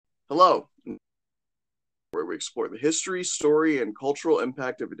Hello, where we explore the history, story, and cultural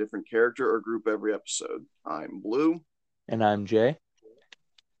impact of a different character or group every episode. I'm Blue, And I'm Jay.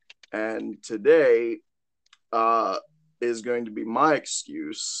 and today uh, is going to be my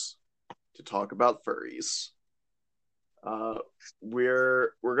excuse to talk about furries. Uh,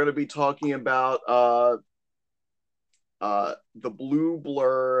 we're going to be talking about the blue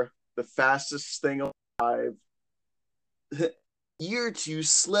blur, the fastest thing alive. You're too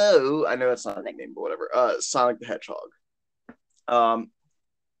slow. I know that's not a nickname, but whatever. Sonic the Hedgehog. Um,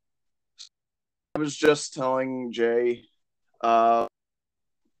 I was just telling Jay, uh,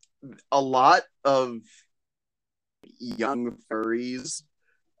 a lot of young furries,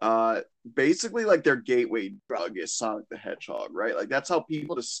 basically like their gateway drug is Sonic the Hedgehog, right? Like that's how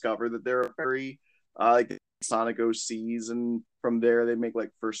people discover that they're a furry. Like Sonic OCs, and from there they make like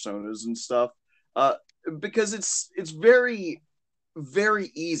personas and stuff. Uh, because it's very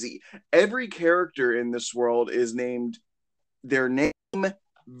easy. Every character in this world is named their name,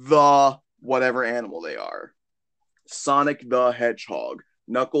 the whatever animal they are. Sonic the Hedgehog,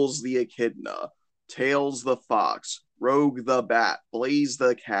 Knuckles the Echidna, Tails the Fox, Rogue the Bat, Blaze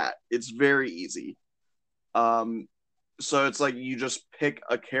the Cat. It's very easy. Um, so it's like you just pick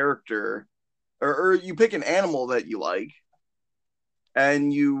a character, or you pick an animal that you like,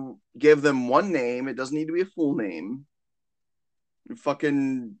 and you give them one name. It doesn't need to be a full name. You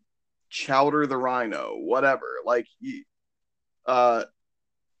fucking Chowder the Rhino, whatever. Like, uh,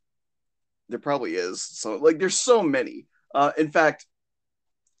 there probably is. So, like, there's so many. In fact,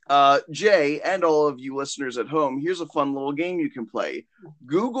 Jay, and all of you listeners at home, here's a fun little game you can play.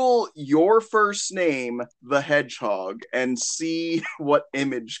 Google your first name, the Hedgehog, and see what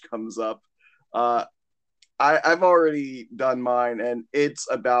image comes up. Uh, I've already done mine, and it's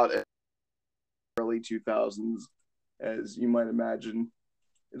about early 2000s, as you might imagine.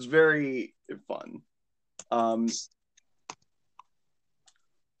 It's very fun. Um,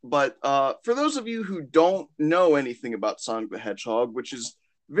 but for those of you who don't know anything about Sonic the Hedgehog, which is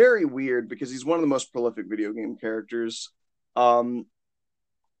very weird because he's one of the most prolific video game characters.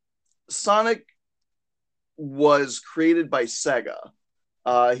 Sonic was created by Sega.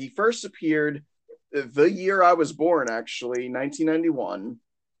 He first appeared the year I was born, actually, 1991,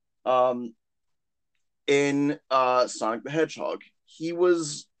 in Sonic the Hedgehog. He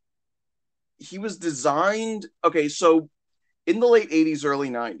was designed. Okay, so in the late 80s, early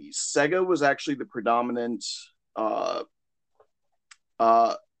 90s, Sega was actually the predominant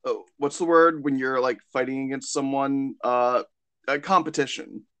what's the word when you're like fighting against someone, a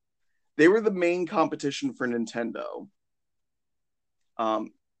competition. They were the main competition for Nintendo,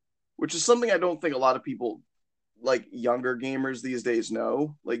 um which is something I don't think a lot of people, like younger gamers these days,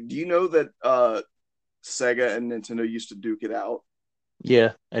 know. Like, do you know that Sega and Nintendo used to duke it out?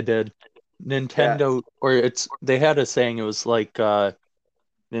 Yeah, I did. Yeah, Nintendo, or they had a saying, it was like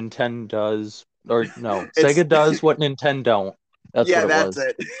Nintendo does, or no, it's Sega does what Nintendo don't. That's what yeah, it that's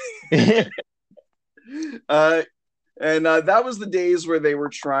was. it. uh and that was the days where they were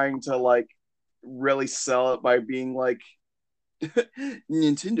trying to like really sell it by being like,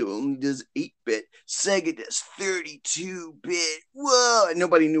 Nintendo only does 8-bit, Sega does 32-bit. Whoa, and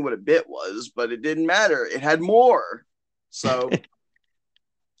nobody knew what a bit was, but it didn't matter. It had more. So,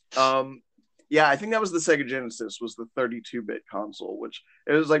 um, yeah, I think that was the Sega Genesis, was the 32-bit console, which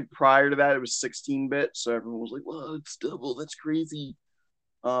it was like prior to that it was 16-bit, so everyone was like, "Whoa, it's double. That's crazy."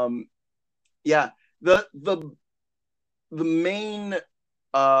 Um, yeah, the main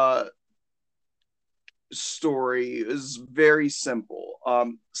uh story is very simple.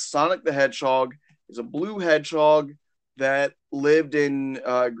 Sonic the Hedgehog is a blue hedgehog that lived in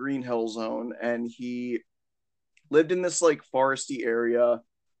Green Hill Zone, and he lived in this like foresty area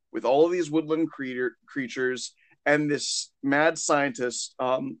with all of these woodland creatures and this mad scientist,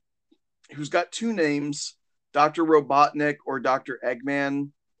 who's got two names, Dr. Robotnik or Dr.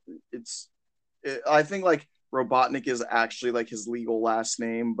 Eggman. I think like Robotnik is actually like his legal last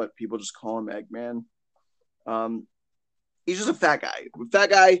name, but people just call him Eggman. Um, he's just a fat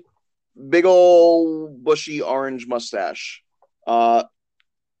guy, big old bushy orange mustache. Uh,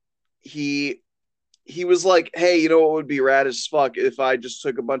 he he was like, "Hey, you know what would be rad as fuck if I just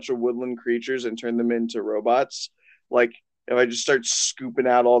took a bunch of woodland creatures and turned them into robots? Like if I just start scooping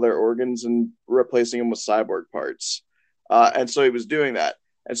out all their organs and replacing them with cyborg parts." And so he was doing that.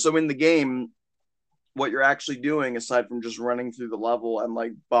 And so in the game, what you're actually doing, aside from just running through the level and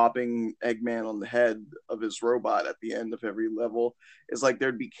like bopping Eggman on the head of his robot at the end of every level, is like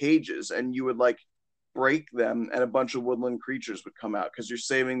there'd be cages, and you would like break them, and a bunch of woodland creatures would come out because you're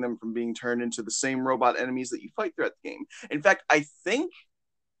saving them from being turned into the same robot enemies that you fight throughout the game. In fact, I think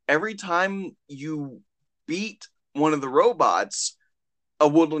every time you beat one of the robots, a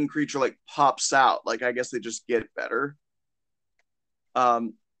woodland creature like pops out. Like I guess they just get better.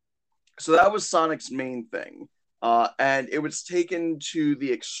 Um, so that was Sonic's main thing, and it was taken to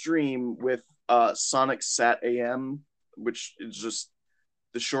the extreme with Sonic Sat AM, which is just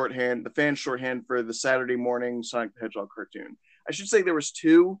the fan shorthand for the Saturday morning Sonic the Hedgehog cartoon. I should say there was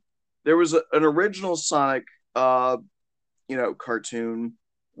two. There was an original Sonic, cartoon,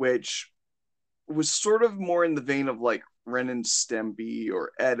 which was sort of more in the vein of like Ren and Stimpy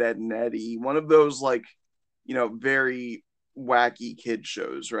or Ed and Eddie, one of those like, very wacky kid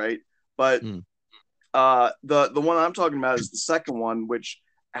shows, right? But Mm. the one I'm talking about is the second one, which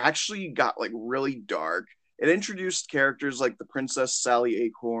actually got like really dark. It introduced characters like the Princess Sally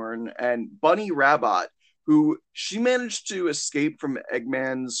Acorn and Bunny Rabbit, who she managed to escape from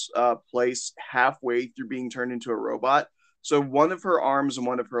Eggman's place halfway through being turned into a robot. So one of her arms and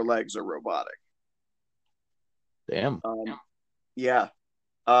one of her legs are robotic. Damn. Yeah.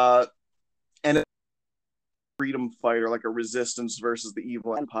 Uh, and a freedom fighter, like a resistance versus the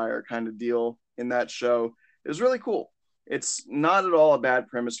evil empire kind of deal in that show. It was really cool. It's not at all a bad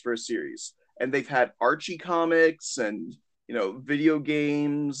premise for a series. And they've had Archie comics and, video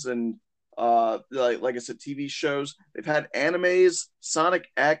games and like I said, TV shows. They've had animes, Sonic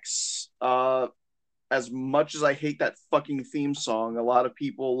X. As much as I hate that fucking theme song, a lot of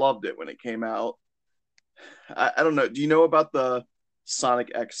people loved it when it came out. I don't know. Do you know about the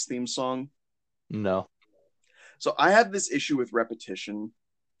Sonic X theme song? No. So I have this issue with repetition.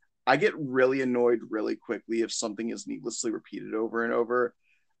 I get really annoyed really quickly if something is needlessly repeated over and over.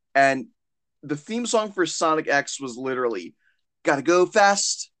 And the theme song for Sonic X was literally gotta go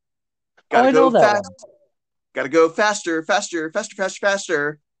fast, Oh, gotta I know go that fast, one. gotta go faster, faster, faster, faster,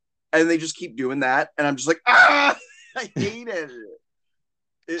 faster. And they just keep doing that. And I'm just like, ah, I hate it.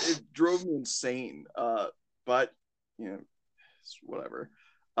 It drove me insane. But, it's whatever.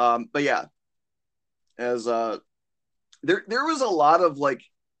 But yeah, as there was a lot of like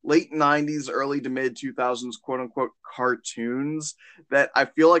late 90s early to mid 2000s quote unquote cartoons that I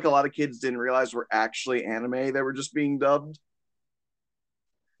feel like a lot of kids didn't realize were actually anime that were just being dubbed.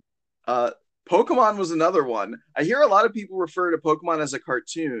 uh Pokemon was another one. I hear a lot of people refer to Pokemon as a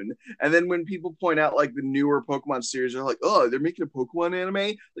cartoon, and then when people point out like the newer Pokemon series, they're like, oh, they're making a Pokemon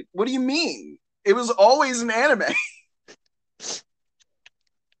anime. Like, what do you mean? It was always an anime.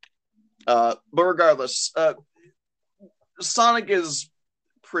 But regardless, Sonic is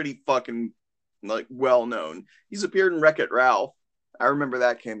pretty fucking like well known. He's appeared in Wreck It Ralph. I remember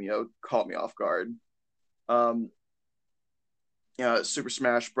that cameo caught me off guard. Um, Super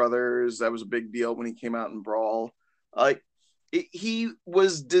Smash Brothers, that was a big deal when he came out in Brawl. Like he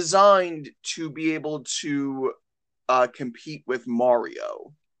was designed to be able to compete with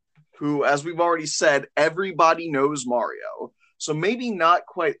Mario, who, as we've already said, everybody knows Mario. So maybe not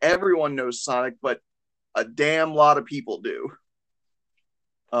quite everyone knows Sonic, but a damn lot of people do.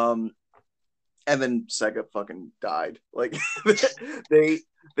 Um, and then Sega fucking died. Like they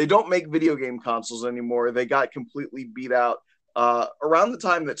they don't make video game consoles anymore. They got completely beat out around the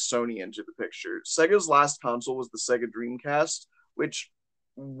time that Sony entered the picture. Sega's last console was the Sega Dreamcast, which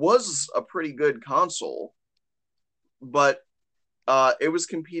was a pretty good console, but it was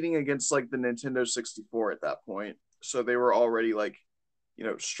competing against like the Nintendo 64 at that point. So they were already like,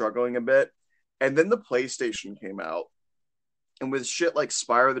 struggling a bit. And then the PlayStation came out. And with shit like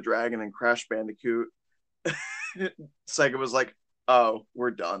Spyro the Dragon and Crash Bandicoot, Sega was like, "Oh,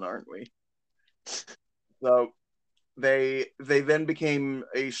 we're done, aren't we?" So they then became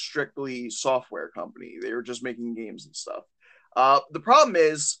a strictly software company. They were just making games and stuff. The problem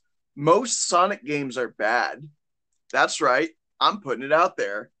is most Sonic games are bad. That's right. I'm putting it out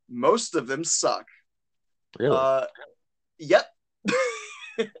there. Most of them suck. Really? Uh, yep.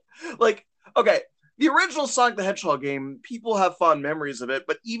 Like, okay, the original Sonic the Hedgehog game, people have fond memories of it,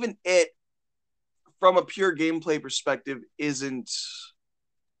 but even it, from a pure gameplay perspective, isn't.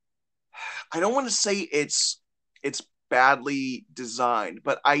 I don't want to say it's badly designed,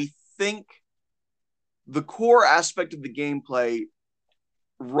 but I think the core aspect of the gameplay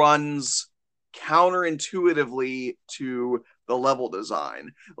runs counterintuitively to the level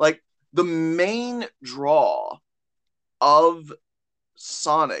design. Like the main draw of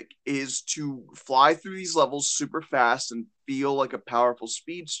Sonic is to fly through these levels super fast and feel like a powerful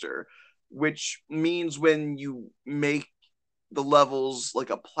speedster, which means when you make the levels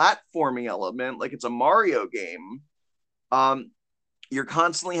like a platforming element, like it's a Mario game, um, you're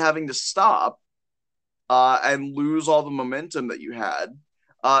constantly having to stop and lose all the momentum that you had.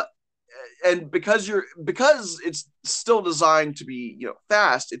 Uh, and because it's still designed to be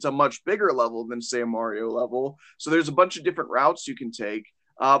fast, it's a much bigger level than say a Mario level, so there's a bunch of different routes you can take.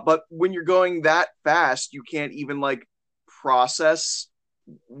 But when you're going that fast, you can't even like process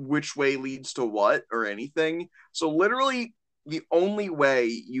which way leads to what or anything. So literally the only way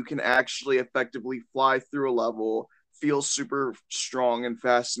you can actually effectively fly through a level, feel super strong and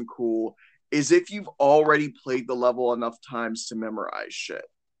fast and cool, is if you've already played the level enough times to memorize shit.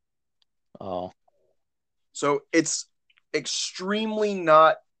 Oh, So it's extremely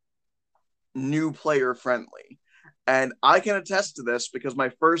not new player friendly. And I can attest to this because my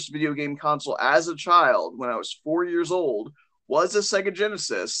first video game console as a child, when I was 4 years old, was a Sega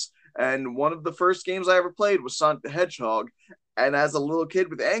Genesis. And one of the first games I ever played was Sonic the Hedgehog. And as a little kid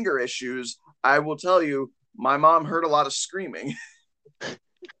with anger issues, I will tell you, my mom heard a lot of screaming.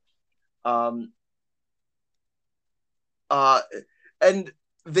 um, uh, and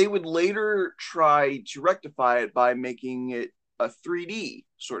they would later try to rectify it by making it a 3D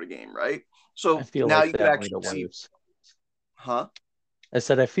sort of game, right? I So feel now like you could that made actually it see, worse. huh? I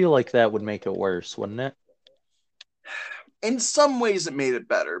said I feel like that would make it worse, wouldn't it? In some ways it made it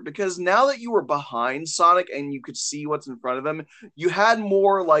better because now that you were behind Sonic and you could see what's in front of him, you had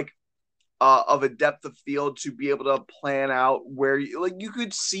more like of a depth of field to be able to plan out where you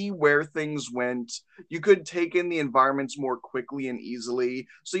could see where things went. You could take in the environments more quickly and easily,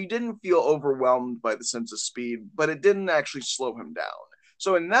 so you didn't feel overwhelmed by the sense of speed, but it didn't actually slow him down.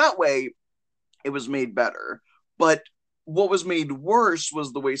 So in that way, it was made better. But what was made worse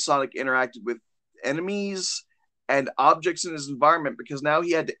was the way Sonic interacted with enemies and objects in his environment because now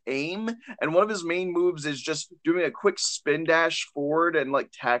he had to aim, and one of his main moves is just doing a quick spin dash forward and like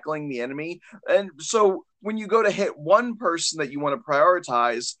tackling the enemy. And so when you go to hit one person that you want to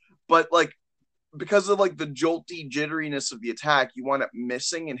prioritize, but like because of like the jolty jitteriness of the attack, you wind up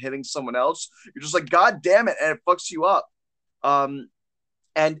missing and hitting someone else. You're just like, God damn it, and it fucks you up. Um,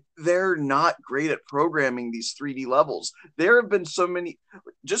 and they're not great at programming these 3D levels. There have been so many.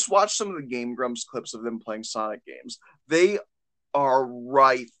 Just watch some of the Game Grumps clips of them playing Sonic games. They are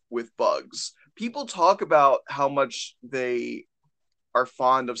rife with bugs. People talk about how much they are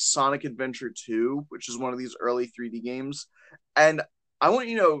fond of Sonic Adventure 2, which is one of these early 3D games. And I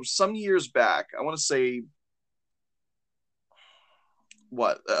want some years back, I want to say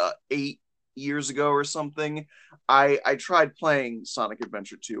what 8 years ago or something, I tried playing Sonic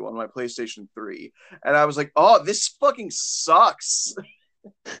Adventure 2 on my PlayStation 3, and I was like, oh, this fucking sucks.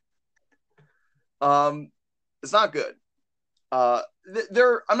 um it's not good. I'm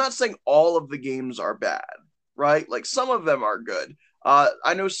not saying all of the games are bad, right? Like some of them are good.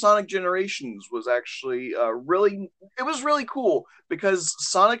 I know Sonic Generations was actually it was really cool because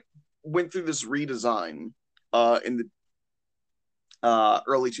Sonic went through this redesign in the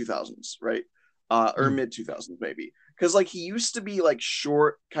early 2000s, right? Or Mm. mid 2000s maybe. Because like he used to be like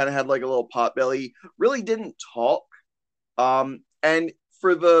short, kind of had like a little pot belly, really didn't talk. And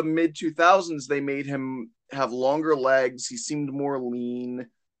for the mid 2000s, they made him have longer legs. He seemed more lean.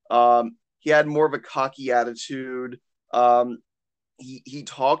 He had more of a cocky attitude. Um, he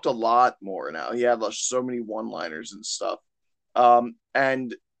talked a lot more now. He had like, so many one liners and stuff. Um,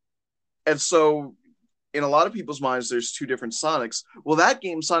 and and so in a lot of people's minds, there's two different Sonics. Well, that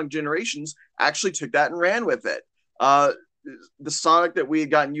game, Sonic Generations, actually took that and ran with it. Uh, the Sonic that we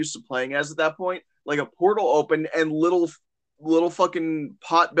had gotten used to playing as at that point, like a portal opened and little fucking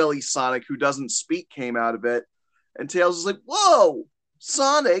potbelly Sonic who doesn't speak came out of it, and Tails is like, "Whoa,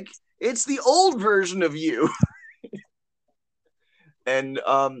 Sonic! It's the old version of you." And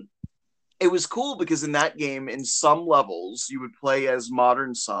it was cool because in that game, in some levels, you would play as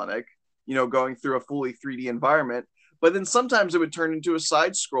modern Sonic, going through a fully 3D environment. But then sometimes it would turn into a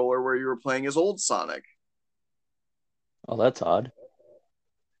side scroller where you were playing as old Sonic. Oh, that's odd.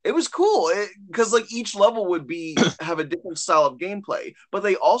 It was cool because like each level would be have a different style of gameplay, but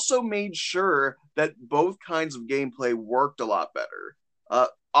they also made sure that both kinds of gameplay worked a lot better.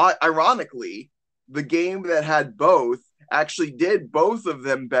 Ironically, the game that had both actually did both of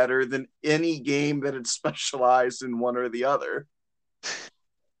them better than any game that had specialized in one or the other.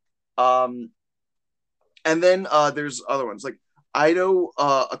 Um, and then there's other ones like I know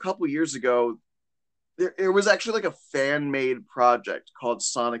a couple years ago there was actually like a fan made project called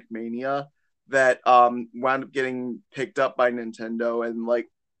Sonic Mania that wound up getting picked up by Nintendo and like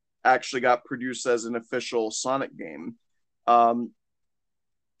actually got produced as an official Sonic game. Um,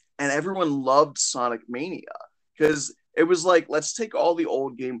 and everyone loved Sonic Mania because it was like, let's take all the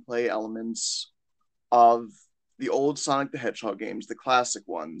old gameplay elements of the old Sonic the Hedgehog games, the classic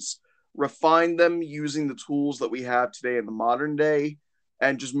ones, refine them using the tools that we have today in the modern day,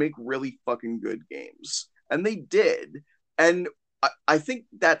 and just make really fucking good games. And they did. And I think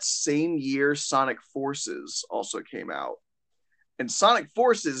that same year, Sonic Forces also came out. And Sonic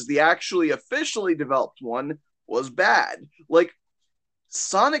Forces, the actually officially developed one, was bad. Like,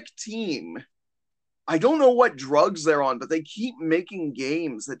 Sonic Team, I don't know what drugs they're on, but they keep making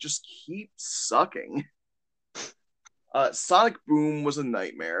games that just keep sucking. Sonic Boom was a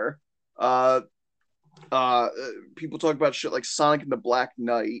nightmare. Uh, People talk about shit like Sonic and the Black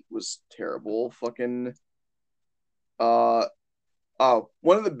Knight was terrible. Fucking uh,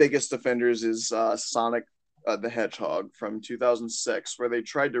 one of the biggest offenders is Sonic the Hedgehog from 2006, where they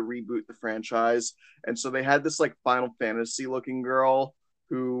tried to reboot the franchise, and so they had this like Final Fantasy looking girl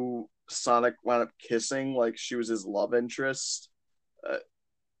who Sonic wound up kissing, like she was his love interest.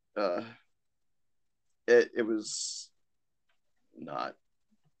 Uh, uh, it was not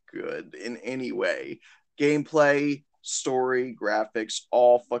good in any way. Gameplay, story, graphics,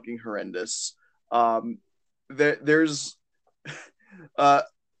 all fucking horrendous. There's uh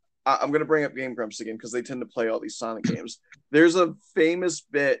I'm gonna bring up Game Grumps again because they tend to play all these Sonic games. There's a famous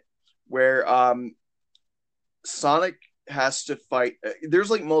bit where Sonic has to fight.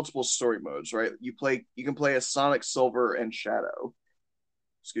 There's like multiple story modes, right? You can play as Sonic, Silver, and Shadow.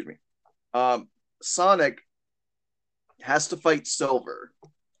 Excuse me. Sonic has to fight Silver,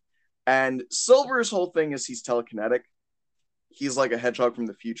 and Silver's whole thing is he's telekinetic. He's like a hedgehog from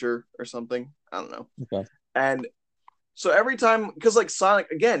the future or something. I don't know. Okay. And so every time, because like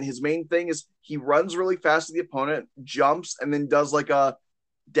Sonic, again, his main thing is he runs really fast to the opponent, jumps, and then does like a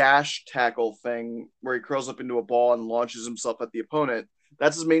dash tackle thing where he curls up into a ball and launches himself at the opponent.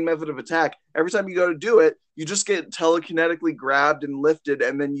 That's his main method of attack. Every time you go to do it, you just get telekinetically grabbed and lifted,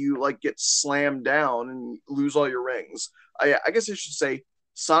 and then you like get slammed down and lose all your rings. I guess I should say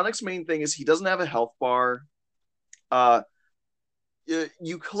Sonic's main thing is he doesn't have a health bar. Uh,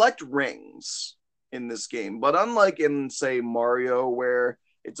 you collect rings in this game, but unlike in say Mario, where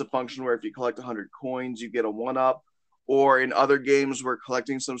it's a function where if you collect 100 coins, you get a one up, or in other games where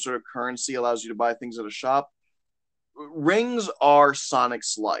collecting some sort of currency allows you to buy things at a shop, rings are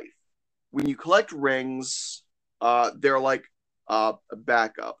Sonic's life. When you collect rings, they're like a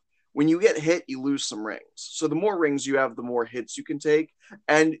backup. When you get hit, you lose some rings. So the more rings you have, the more hits you can take,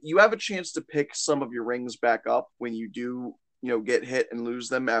 and you have a chance to pick some of your rings back up when you do, get hit and lose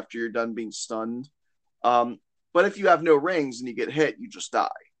them after you're done being stunned. But if you have no rings and you get hit, you just die.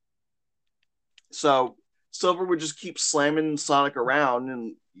 So Silver would just keep slamming Sonic around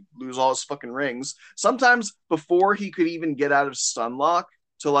and lose all his fucking rings. Sometimes before he could even get out of stun lock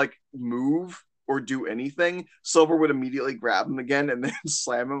to like move or do anything, Silver would immediately grab him again and then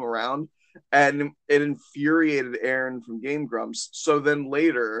slam him around. And it infuriated Aaron from Game Grumps. So then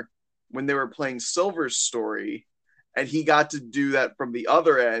later, when they were playing Silver's story, and he got to do that from the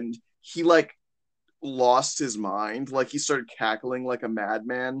other end, he like lost his mind. Like he started cackling like a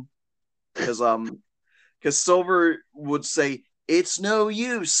madman. Because Silver would say, "It's no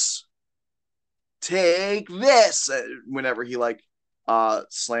use. Take this," whenever he like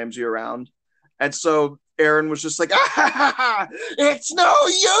slams you around. And so Aaron was just like, ah, "It's no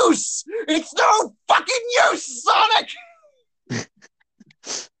use. It's no fucking use, Sonic."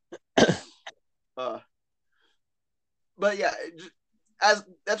 But yeah, as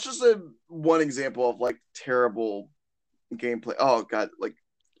that's just one example of like terrible gameplay. Oh god, like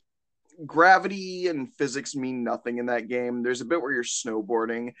gravity and physics mean nothing in that game. There's a bit where you're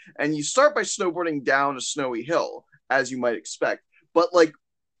snowboarding, and you start by snowboarding down a snowy hill, as you might expect. But like,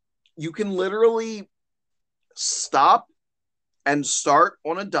 you can literally stop and start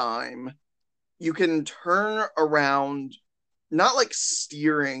on a dime. You can turn around, not like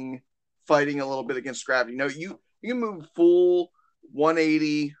steering, fighting a little bit against gravity. No, you can move full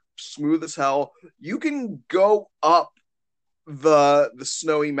 180, smooth as hell. You can go up the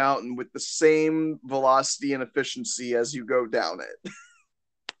snowy mountain with the same velocity and efficiency as you go down it.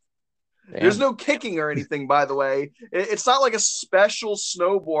 There's no kicking or anything, by the way. It's not like a special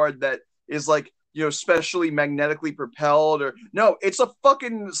snowboard that is like, specially magnetically propelled, or no, it's a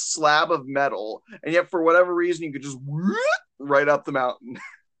fucking slab of metal, and yet for whatever reason you could just whoop right up the mountain.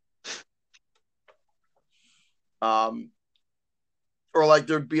 Or like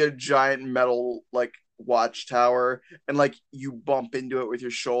there'd be a giant metal like watchtower, and like you bump into it with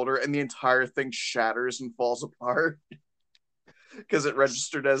your shoulder and the entire thing shatters and falls apart because it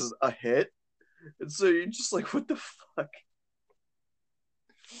registered as a hit. And so you're just like, what the fuck?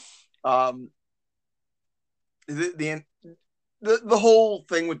 um the the whole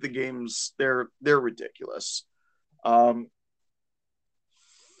thing with the games, they're ridiculous. um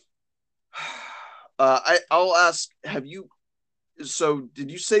I'll ask, have you So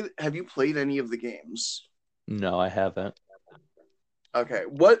did you say have you played any of the games? No, I haven't. Okay.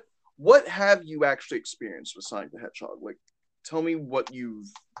 What have you actually experienced with Sonic the Hedgehog? Like tell me what you've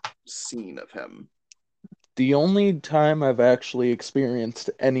seen of him. The only time I've actually experienced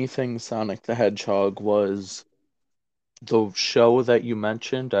anything Sonic the Hedgehog was the show that you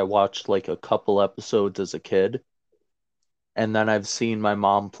mentioned. I watched like a couple episodes as a kid, and then I've seen my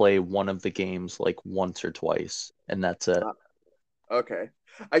mom play one of the games like once or twice, and that's it. Uh, okay.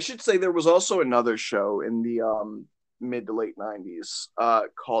 I should say there was also another show in the mid to late 90s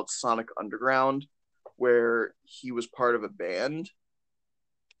called Sonic Underground where he was part of a band.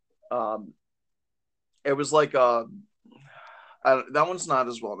 Um it was like that one's not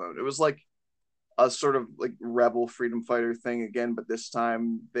as well known. It was like a sort of like rebel freedom fighter thing again, but this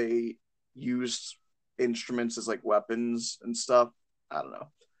time they used instruments as like weapons and stuff. I don't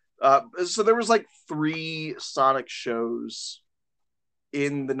know. So there was like three Sonic shows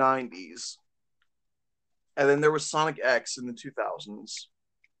in the 90s, and then there was Sonic X in the 2000s,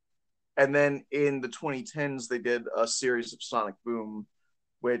 and then in the 2010s they did a series of Sonic Boom,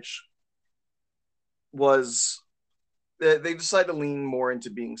 which was they decided to lean more into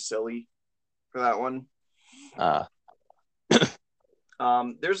being silly for that one. Uh,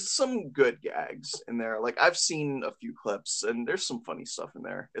 There's some good gags in there. Like I've seen a few clips, and there's some funny stuff in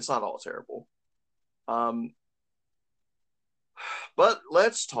there. It's not all terrible. Um, but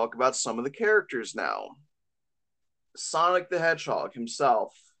let's talk about some of the characters now. Sonic the Hedgehog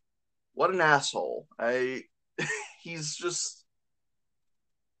himself. What an asshole! He's just.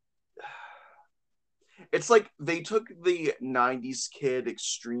 It's like they took the 90s kid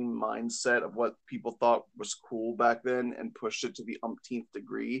extreme mindset of what people thought was cool back then and pushed it to the umpteenth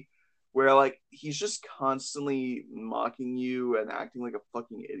degree, where like he's just constantly mocking you and acting like a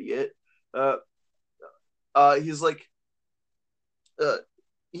fucking idiot. Uh, he's like, uh,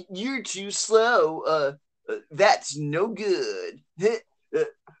 "You're too slow. That's no good.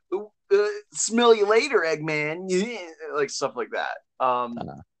 Smell you later, Eggman." Like stuff like that.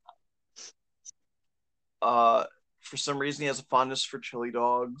 uh, Uh, for some reason, he has a fondness for chili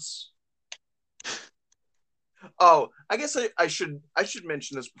dogs. Oh, I guess I should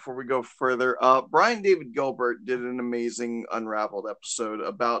mention this before we go further. Brian David Gilbert did an amazing Unraveled episode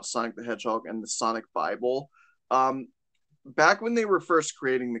about Sonic the Hedgehog and the Sonic Bible. Um, Back when they were first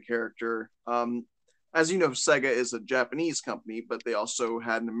creating the character, as you know, Sega is a Japanese company, but they also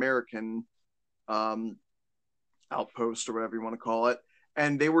had an American um, outpost or whatever you want to call it.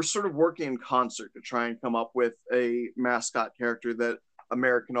 And they were sort of working in concert to try and come up with a mascot character that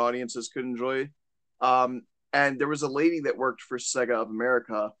American audiences could enjoy. Um, and there was a lady that worked for Sega of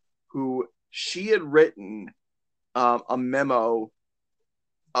America who she had written a memo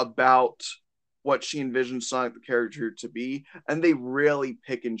about what she envisioned Sonic the character to be, and they really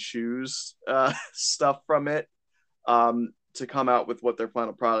pick and choose stuff from it to come out with what their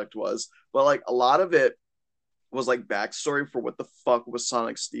final product was. But like a lot of it was like backstory for what the fuck was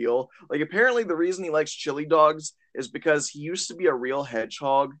Sonic Steel. Like apparently the reason he likes chili dogs is because he used to be a real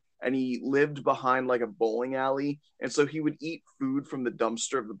hedgehog and he lived behind like a bowling alley, and so he would eat food from the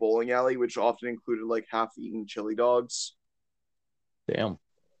dumpster of the bowling alley, which often included like half-eaten chili dogs. damn.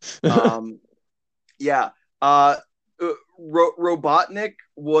 Um, yeah. Uh, Robotnik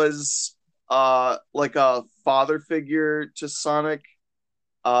was like a father figure to Sonic,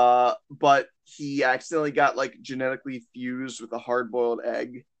 but he accidentally got like genetically fused with a hard-boiled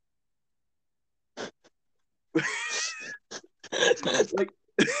egg. Like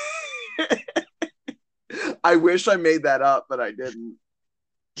I wish I made that up, but I didn't.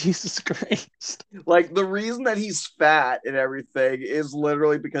 Jesus Christ. Like the reason that he's fat and everything is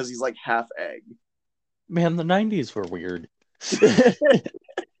literally because he's like half egg. Man, the 90s were weird.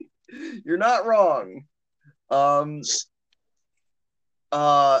 You're not wrong. Um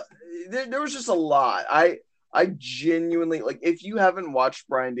uh there was just a lot. I genuinely like if you haven't watched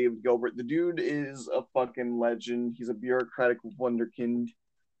Brian David Gilbert, the dude is a fucking legend. He's a bureaucratic wonderkind.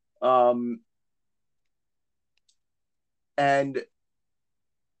 Um and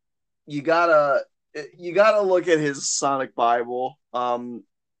you gotta you gotta look at his Sonic Bible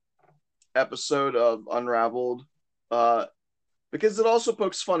episode of Unraveled. Because it also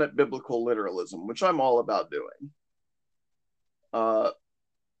pokes fun at biblical literalism, which I'm all about doing. Uh,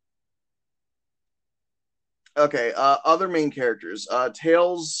 okay, other main characters.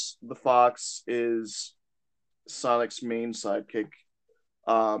 Tails the Fox is Sonic's main sidekick.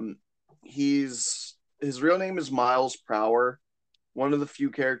 Um, he's his real name is Miles Prower. One of the few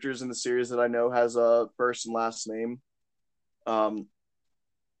characters in the series that I know has a first and last name. Um,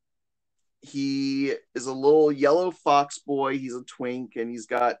 He is a little yellow fox boy. He's a twink and he's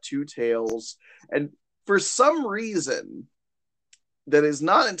got two tails. And for some reason that is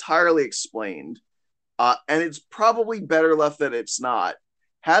not entirely explained, and it's probably better left that it's not,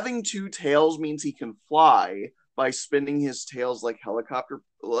 having two tails means he can fly by spinning his tails like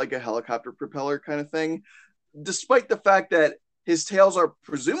a helicopter propeller kind of thing, despite the fact that his tails are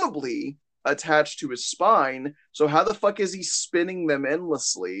presumably attached to his spine. So how the fuck is he spinning them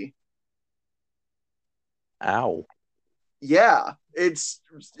endlessly? Ow. Yeah, it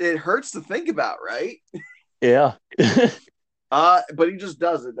hurts to think about, right? Yeah. But he just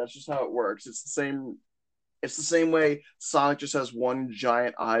does it. That's just how it works. It's the same way Sonic just has one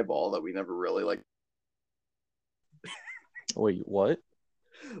giant eyeball that we never really like. Wait, what?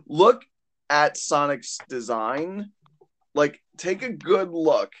 Look at Sonic's design. Like, take a good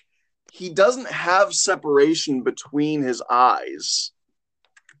look. He doesn't have separation between his eyes.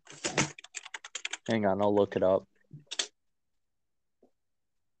 Hang on, I'll look it up.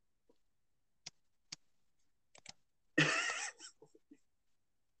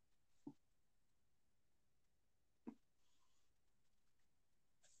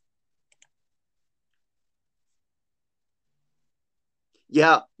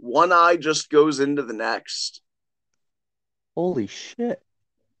 Yeah, one eye just goes into the next. Holy shit.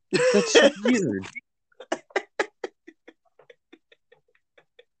 That's so weird.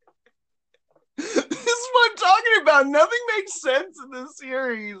 This is what I'm talking about. Nothing makes sense in this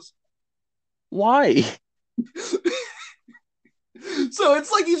series. Why? So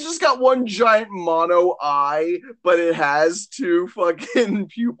it's like he's just got one giant mono eye, but it has two fucking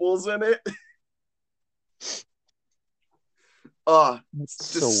pupils in it. That's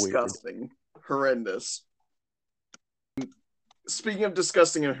It's so weird. disgusting. Horrendous. Speaking of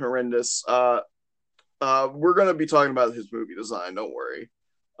disgusting and horrendous, we're gonna be talking about his movie design, don't worry.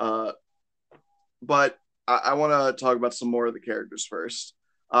 Uh but I wanna talk about some more of the characters first.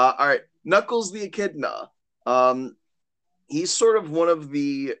 All right, Knuckles the Echidna. Um he's sort of one of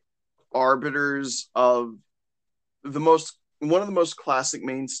the arbiters of one of the most classic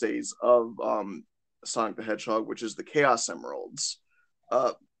mainstays of Sonic the Hedgehog, which is the Chaos Emeralds.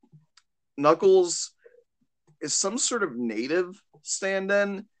 Uh, Knuckles is some sort of native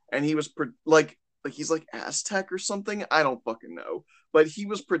stand-in, and he was like he's like Aztec or something. I don't fucking know, but he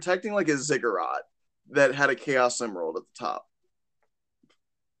was protecting like a ziggurat that had a Chaos Emerald at the top,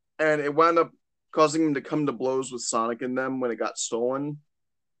 and it wound up causing him to come to blows with Sonic and them when it got stolen.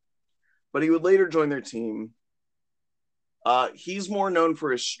 But he would later join their team. He's more known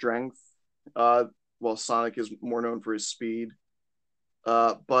for his strength, uh, while Sonic is more known for his speed.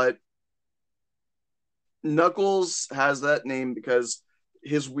 But Knuckles has that name because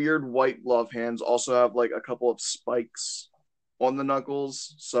his weird white glove hands also have like a couple of spikes on the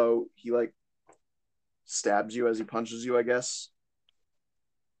knuckles, so he like stabs you as he punches you, I guess.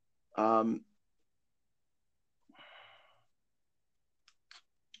 Um,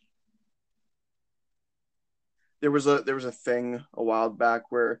 there was a thing a while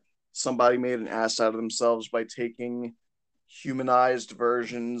back where somebody made an ass out of themselves by taking humanized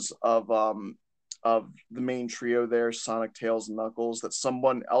versions of the main trio there, Sonic, Tails, and Knuckles, that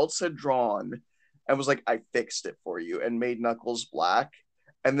someone else had drawn and was like, I fixed it for you, and made Knuckles black.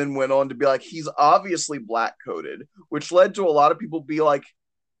 And then went on to be like, he's obviously black coded, which led to a lot of people be like,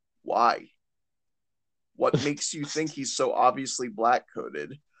 why? What makes you think he's so obviously black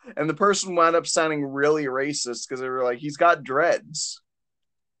coded? And the person wound up sounding really racist because they were like, he's got dreads.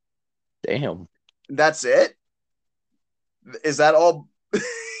 Damn. That's it? Is that all?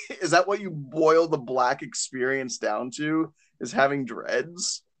 Is that what you boil the black experience down to? Is having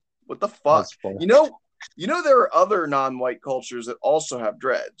dreads? What the fuck? That's fucked. You know there are other non-white cultures that also have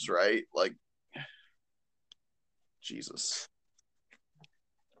dreads, right? Like Jesus.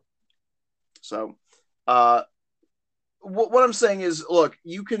 So, uh, what I'm saying is, look,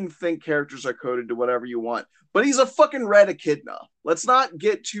 you can think characters are coded to whatever you want, but he's a fucking red echidna. Let's not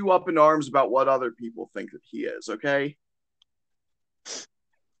get too up in arms about what other people think that he is, okay?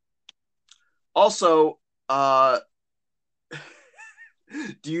 Also, do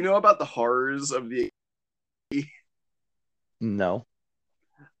you know about the horrors of the No.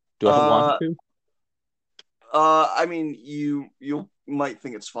 Do I want uh to? I mean you might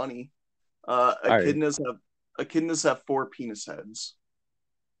think it's funny. All right. Echidnas have four penis heads.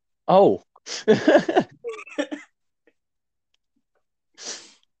 Oh.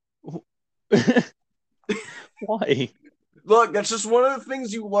 Why? Look, that's just one of the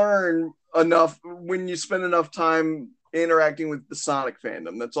things you learn enough when you spend enough time interacting with the Sonic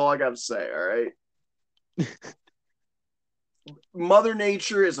fandom. That's all I got to say. All right. Mother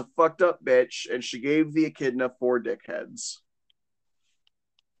Nature is a fucked up bitch, and she gave the echidna 4 dickheads.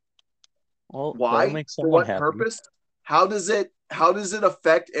 Well, that'll Why? make For someone what happy. purpose? How does it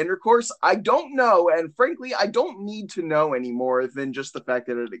affect intercourse? I don't know, and frankly, I don't need to know any more than just the fact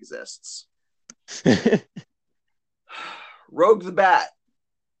that it exists. Rogue the Bat.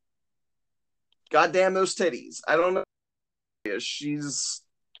 Goddamn those titties. I don't know. She's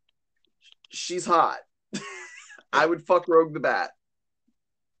hot. I would fuck Rogue the Bat.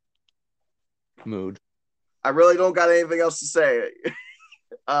 Mood. I really don't got anything else to say.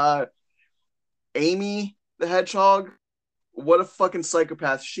 Uh, Amy the Hedgehog. What a fucking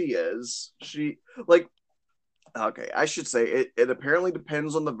psychopath she is. She like okay, I should say it apparently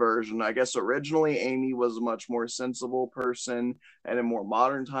depends on the version. I guess originally Amy was a much more sensible person, and in more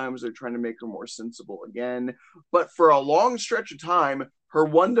modern times they're trying to make her more sensible again. But for a long stretch of time, her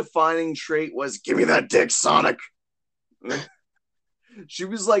one defining trait was give me that dick, Sonic. She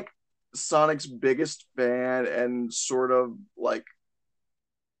was like Sonic's biggest fan and sort of like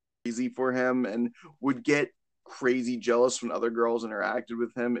crazy for him and would get crazy jealous when other girls interacted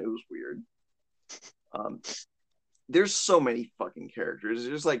with him. It was weird. Um, there's so many fucking characters.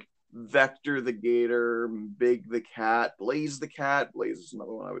 There's like Vector the Gator, Big the Cat, Blaze the Cat. Blaze is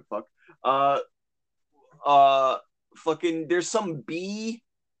another one I would fuck. Uh, fucking. There's some bee.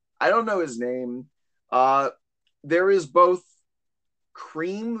 I don't know his name. There is both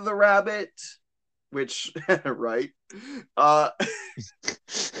Cream the Rabbit, which right. Uh,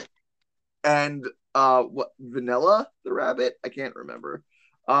 and what Vanilla the Rabbit? I can't remember.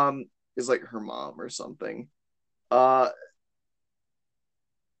 Is like her mom or something. Uh,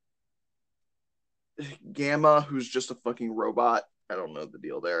 Gamma, who's just a fucking robot. I don't know the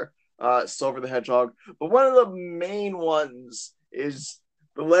deal there. Silver the Hedgehog. But one of the main ones is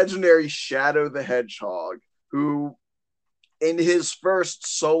the legendary Shadow the Hedgehog, who, in his first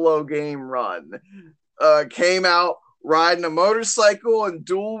solo game run, came out riding a motorcycle and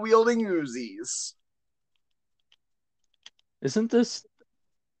dual wielding Uzis. Isn't this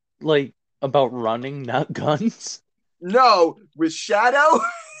like about running, not guns? No, with Shadow,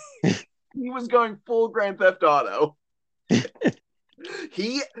 he was going full Grand Theft Auto.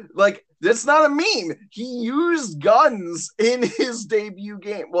 He like that's not a meme. He used guns in his debut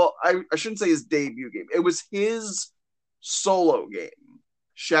game. Well, I shouldn't say his debut game. It was his solo game,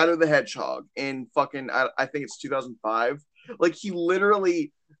 Shadow the Hedgehog, in fucking I think it's 2005. Like he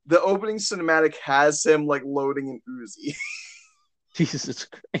literally the opening cinematic has him like loading an Uzi. Jesus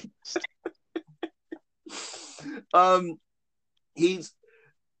Christ. He's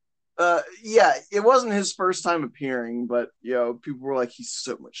yeah, it wasn't his first time appearing, but people were like, he's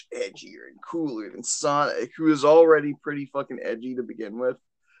so much edgier and cooler than Sonic, who is already pretty fucking edgy to begin with.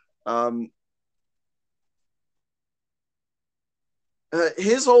 Um,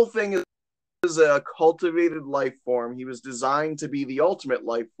 his whole thing is a cultivated life form. He was designed to be the ultimate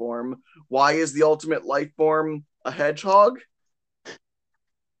life form. Why is the ultimate life form a hedgehog?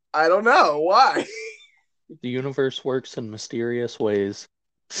 I don't know. Why? The universe works in mysterious ways.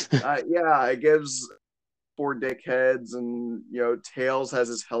 Yeah, it gives 4 dickheads, and Tails has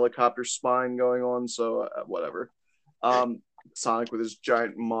his helicopter spine going on, so whatever. Sonic with his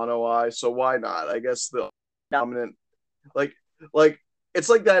giant mono eye, so why not? I guess the dominant, like like it's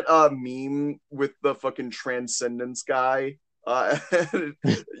like that meme with the fucking transcendence guy.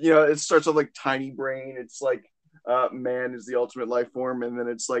 It starts with like tiny brain. It's like man is the ultimate life form, and then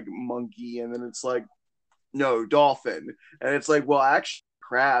it's like monkey, and then it's like no dolphin, and it's like well actually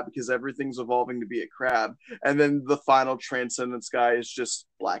crab because everything's evolving to be a crab, and then the final transcendence guy is just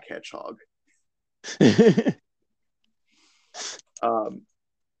black hedgehog. um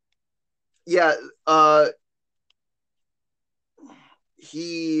yeah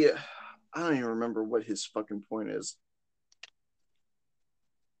he I don't even remember what his fucking point is.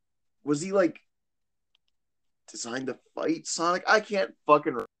 Was he like designed to fight Sonic? I can't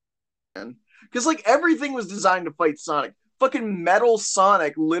fucking remember, because like everything was designed to fight Sonic. Fucking Metal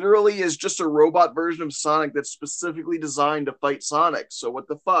Sonic literally is just a robot version of Sonic that's specifically designed to fight Sonic. So what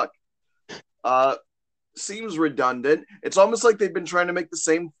the fuck? Seems redundant. It's almost like they've been trying to make the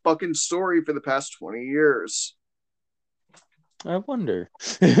same fucking story for the past 20 years. I wonder.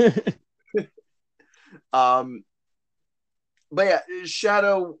 But yeah,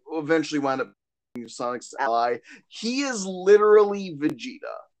 Shadow eventually wound up being Sonic's ally. He is literally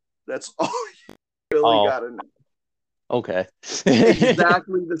Vegeta. That's all you really gotta know. Okay.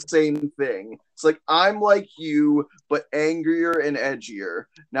 Exactly the same thing. It's like I'm like you, but angrier and edgier.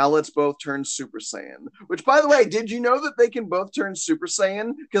 Now let's both turn Super Saiyan. Which, by the way, did you know that they can both turn Super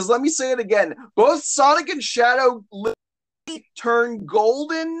Saiyan? Because let me say it again: both Sonic and Shadow turn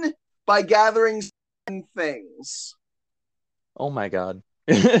golden by gathering things. Oh my god.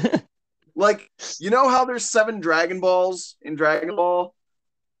 Like, you know how there's 7 Dragon Balls in Dragon Ball?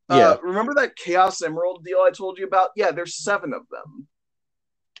 Yeah. Remember that Chaos Emerald deal I told you about? Yeah, there's 7 of them.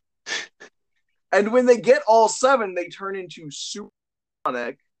 And when they get all 7, they turn into Super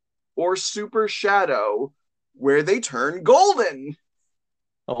Sonic or Super Shadow, where they turn golden.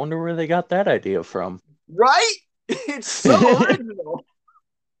 I wonder where they got that idea from. Right? It's so original.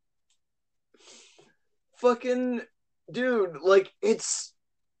 Fucking dude, like it's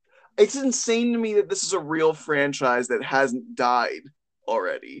insane to me that this is a real franchise that hasn't died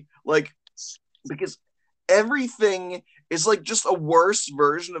already. Like, because everything is like just a worse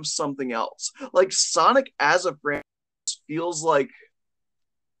version of something else. Like Sonic as a franchise feels like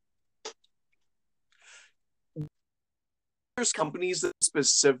there's companies that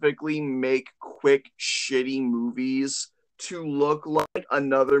specifically make quick, shitty movies to look like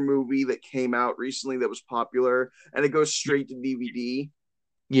another movie that came out recently that was popular, and it goes straight to DVD.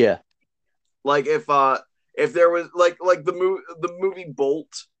 Yeah. Like if there was like the movie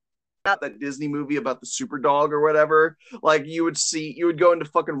Bolt, that Disney movie about the super dog or whatever, like you would go into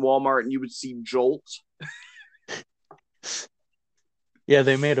fucking Walmart and you would see Jolt. Yeah,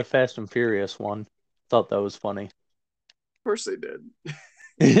 they made a Fast and Furious one. Thought that was funny. Of course they did.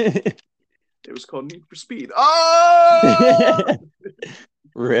 It was called Need for Speed. Oh,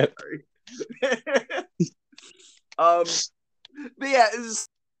 Rip. But yeah, this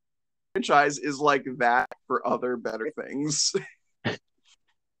franchise is like that for other better things,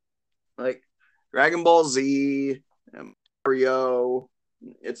 like Dragon Ball Z, and Mario,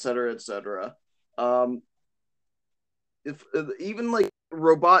 etc., etc. If even like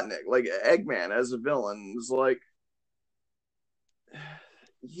Robotnik, like Eggman as a villain, is like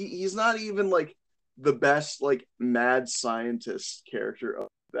he's not even like the best like mad scientist character of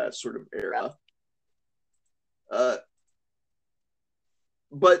that sort of era. Uh,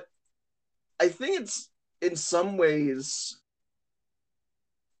 but I think it's in some ways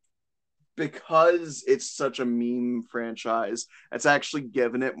because it's such a meme franchise, it's actually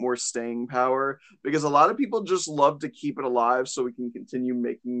given it more staying power because a lot of people just love to keep it alive so we can continue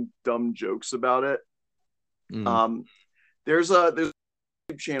making dumb jokes about it. Mm. Um, there's a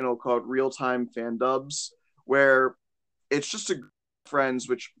channel called Real Time Fan Dubs where it's just a friends,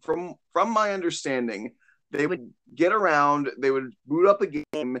 which from my understanding, they would get around, they would boot up a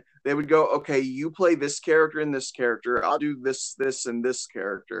game, they would go, okay, you play this character and this character, I'll do this, and this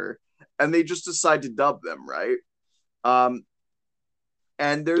character, and they just decide to dub them, right? Um,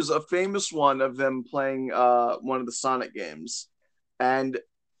 and there's a famous one of them playing one of the Sonic games, and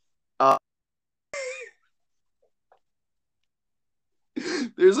uh,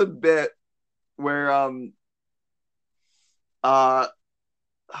 there's a bit where uh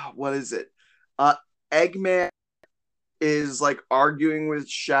what is it? Eggman is like arguing with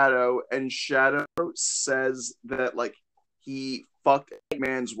Shadow, and Shadow says that like he fucked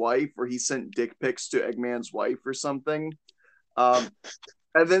Eggman's wife, or he sent dick pics to Eggman's wife or something. And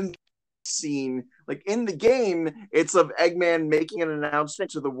then scene, like in the game, it's of Eggman making an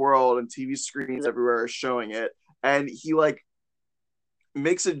announcement to the world, and TV screens everywhere are showing it, and he like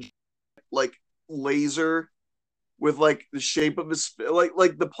makes a like laser with like the shape of his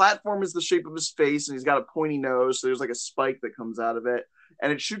like the platform is the shape of his face, and he's got a pointy nose, so there's like a spike that comes out of it,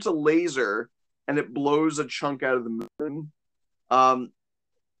 and it shoots a laser and it blows a chunk out of the moon. um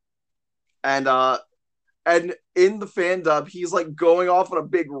and and in the fan dub, he's like going off on a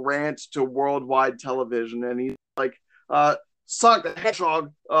big rant to worldwide television, and he's like, Sonic the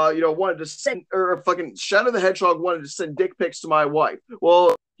Hedgehog, wanted to send, or fucking Shadow the Hedgehog wanted to send dick pics to my wife.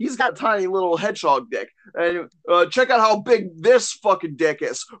 Well, he's got a tiny little hedgehog dick, and check out how big this fucking dick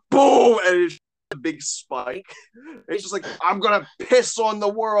is. Boom, and it's a big spike. It's just like, I'm gonna piss on the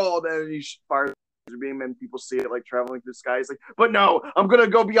world, and he fires beam, and people see it like traveling through the sky. He's like, but no, I'm gonna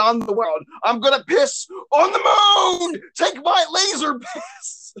go beyond the world. I'm gonna piss on the moon. Take my laser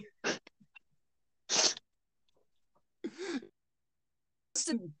piss.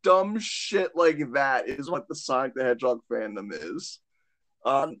 Dumb shit like that is what the Sonic the Hedgehog fandom is.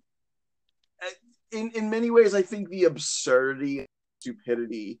 Um, in many ways, I think the absurdity and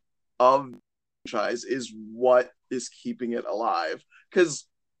stupidity of the franchise is what is keeping it alive, because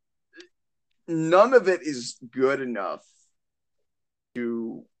none of it is good enough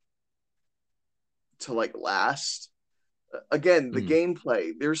to like last. Again, the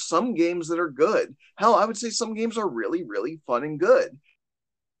gameplay, there's some games that are good. Hell, I would say some games are really, really fun and good.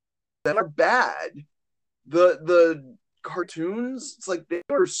 That are bad. The cartoons, it's like they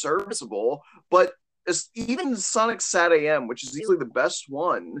are serviceable, but even Sonic Sat AM, which is easily the best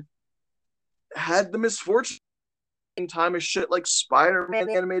one, had the misfortune in time of shit like Spider-Man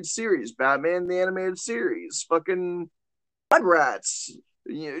the animated series, Batman the animated series, fucking Rugrats.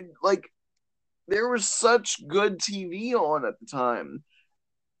 Like there was such good TV on at the time.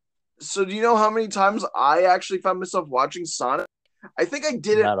 So do you know how many times I actually found myself watching Sonic? I think I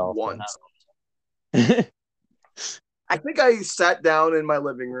did it Not often. once. I think I sat down in my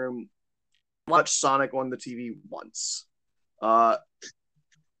living room, watched Sonic on the TV once.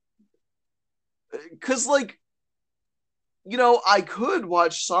 Cause like, I could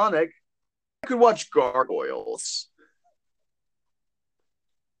watch Sonic. I could watch Gargoyles.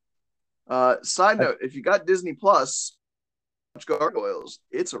 Side note, if you got Disney Plus, watch Gargoyles.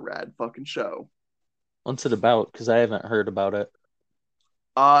 It's a rad fucking show. What's it about? Because I haven't heard about it.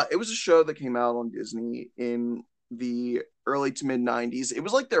 It was a show that came out on Disney in the early to mid 90s. It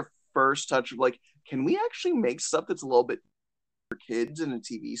was like their first touch of like, can we actually make stuff that's a little bit for kids in a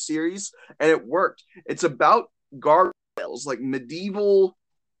TV series? And it worked. It's about gargoyles, like medieval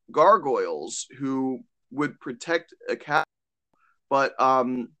gargoyles who would protect a cat, but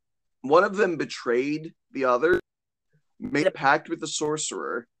one of them betrayed the other, made a pact with the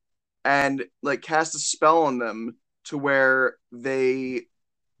sorcerer, and like cast a spell on them to where they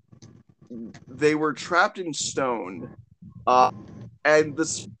were trapped in stone. And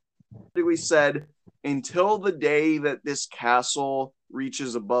this basically said, until the day that this castle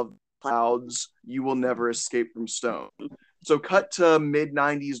reaches above clouds, you will never escape from stone. So cut to mid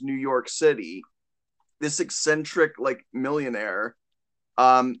 90s New York City. This eccentric like millionaire,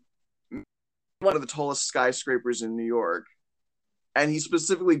 one of the tallest skyscrapers in New York, and he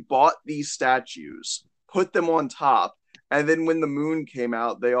specifically bought these statues, put them on top, and then when the moon came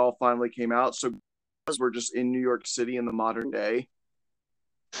out, they all finally came out. So we're just in New York City in the modern day.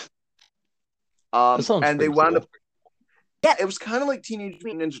 That sounds And they pretty wound cool. up. Yeah, it was kind of like Teenage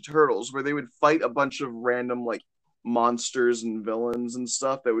Mutant Ninja Turtles, where they would fight a bunch of random like monsters and villains and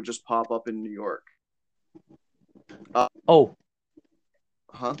stuff that would just pop up in New York. Oh,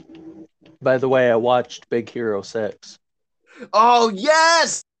 Huh? by the way, I watched Big Hero 6. Oh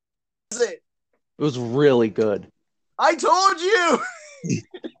yes, it. It was really good. I told you.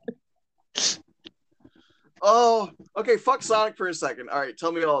 Oh, okay. Fuck Sonic for a second. All right,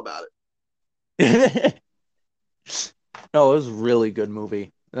 tell me all about No, it was a really good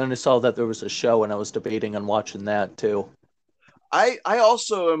movie. And then I saw that there was a show, and I was debating on watching that too. I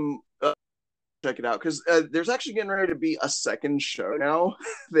also am check it out because there's actually getting ready to be a second show now.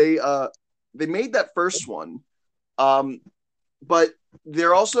 They made that first one, but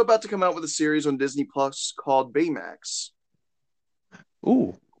they're also about to come out with a series on Disney Plus called Baymax.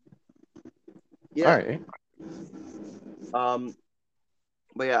 Ooh, Yeah. all right.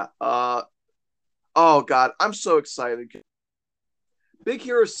 But yeah. Oh god, I'm so excited. Big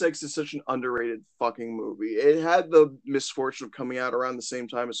Hero 6 is such an underrated fucking movie. It had the misfortune of coming out around the same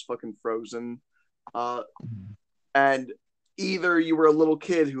time as fucking Frozen. And either you were a little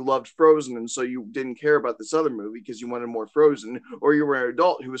kid who loved Frozen and so you didn't care about this other movie because you wanted more Frozen, or you were an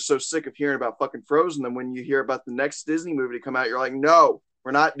adult who was so sick of hearing about fucking Frozen that when you hear about the next Disney movie to come out, you're like, no,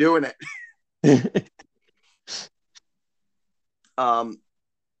 we're not doing it.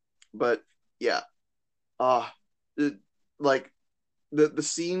 But yeah. Like the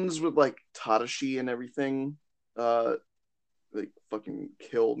scenes with like Tadashi and everything, like fucking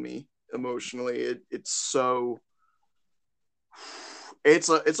kill me emotionally. It's so it's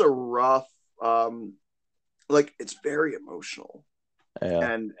a rough like it's very emotional.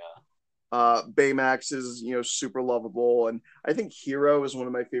 Yeah. And Baymax is super lovable, and I think Hero is one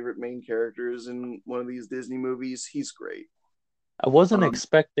of my favorite main characters in one of these Disney movies. He's great. I wasn't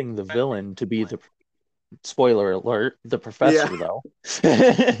expecting the villain to be the spoiler alert, the Yeah. professor though.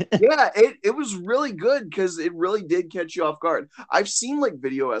 Yeah, it was really good because it really did catch you off guard. I've seen like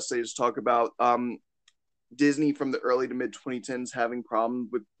video essays talk about Disney from the early to mid 2010s having problems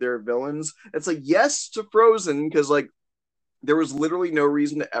with their villains. It's like yes to Frozen because like there was literally no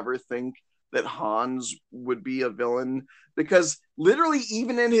reason to ever think that Hans would be a villain because literally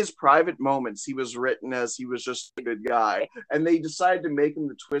even in his private moments he was written as he was just a good guy, and they decided to make him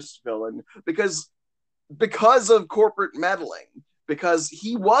the twist villain because of corporate meddling, because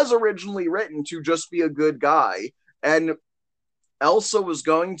he was originally written to just be a good guy, and Elsa was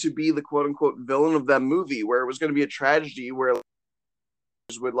going to be the quote unquote villain of that movie, where it was going to be a tragedy where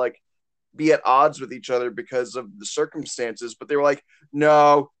would like be at odds with each other because of the circumstances, but they were like,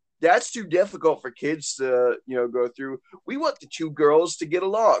 no, that's too difficult for kids to go through. We want the two girls to get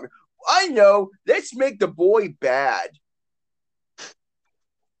along. I know, let's make the boy bad.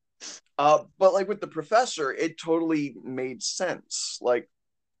 But like with the professor, it totally made sense. Like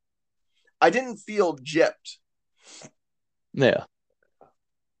I didn't feel gypped. Yeah.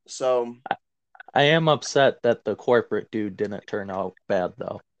 So I am upset that the corporate dude didn't turn out bad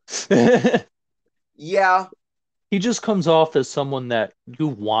though. yeah, He just comes off as someone that you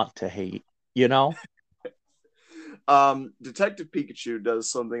want to hate, you know? Detective Pikachu does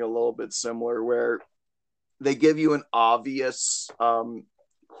something a little bit similar where they give you an obvious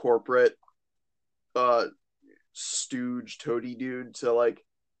corporate uh stooge toady dude to like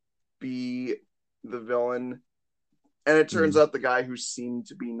be the villain, and it turns Mm. out the guy who seemed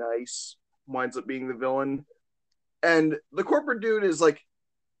to be nice winds up being the villain, and the corporate dude is like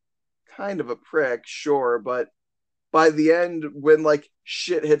kind of a prick, sure, but by the end when like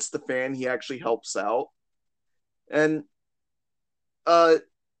shit hits the fan he actually helps out, and uh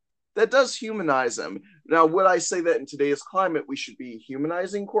that does humanize him. Now would I say that in today's climate we should be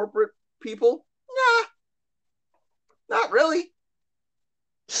humanizing corporate people? Nah, not really.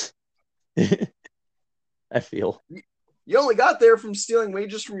 I feel. You only got there from stealing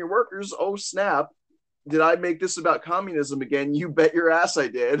wages from your workers. Oh snap. Did I make this about communism again? You bet your ass I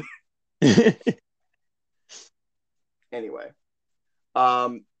did. Anyway,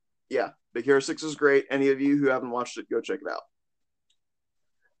 yeah, Big Hero 6 is great. Any of you who haven't watched it, go check it out.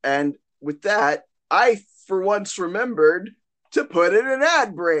 And with that, I for once remembered to put in an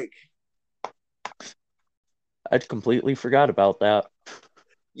ad break. I'd completely forgot about that.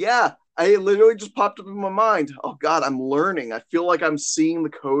 Yeah, I literally just popped up in my mind. Oh god, I'm learning. I feel like I'm seeing the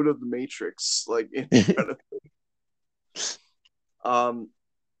code of the Matrix like in front of um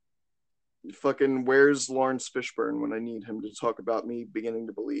fucking where's Lawrence Fishburne when I need him to talk about me beginning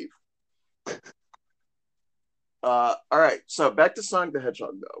to believe. All right, so back to Sonic the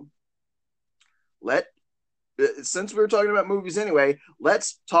Hedgehog though. Let Since we were talking about movies anyway,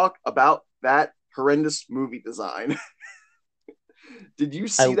 let's talk about that horrendous movie design. Did you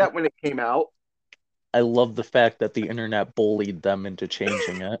see I that when it came out? I love the fact that the internet bullied them into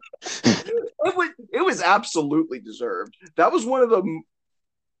changing it. It was absolutely deserved. That was one of the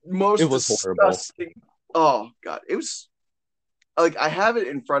It most was horrible. disgusting. Oh god, it was like I have it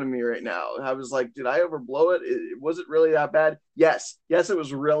in front of me right now. I was like, did I overblow it? Was it really that bad? Yes, it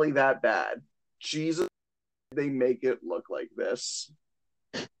was really that bad. Jesus, they make it look like this.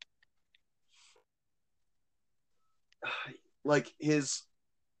 Like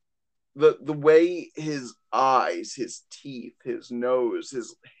the way his eyes, his teeth, his nose,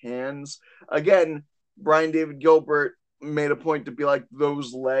 his hands. Again, Brian David Gilbert made a point to be like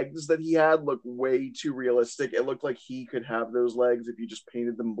those legs that he had look way too realistic. It looked like he could have those legs if you just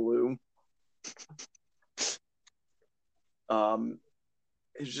painted them blue. Um,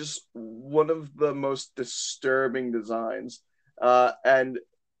 it's just one of the most disturbing designs. And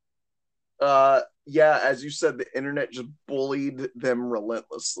yeah, as you said, the internet just bullied them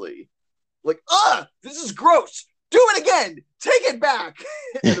relentlessly. Like, this is gross. Do it again. Take it back.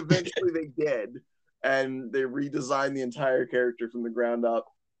 And eventually they did. And they redesigned the entire character from the ground up.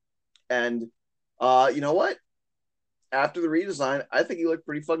 And you know what? After the redesign, I think he looked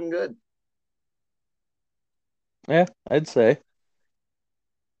pretty fucking good. Yeah, I'd say.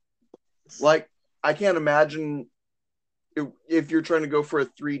 Like, I can't imagine if you're trying to go for a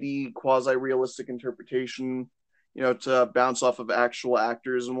 3D quasi realistic interpretation, to bounce off of actual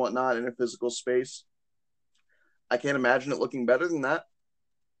actors and whatnot in a physical space. I can't imagine it looking better than that.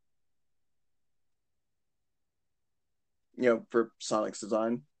 For Sonic's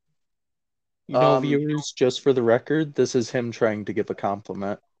design. Um, Viewers, just for the record, this is him trying to give a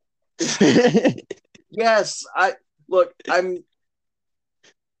compliment. yes, I look. I'm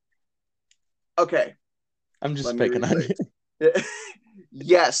okay. I'm Let just me picking on you. rephrase.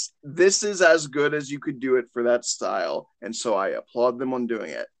 Yes, this is as good as you could do it for that style, and so I applaud them on doing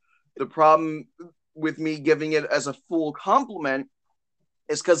it. The problem with me giving it as a full compliment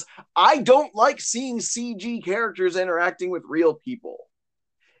is because I don't like seeing CG characters interacting with real people.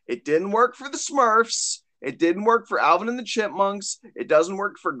 It didn't work for the Smurfs. It didn't work for Alvin and the Chipmunks. It doesn't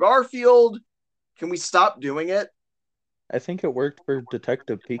work for Garfield. Can we stop doing it? I think it worked for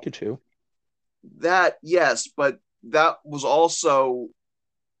Detective Pikachu. That, yes, but that was also,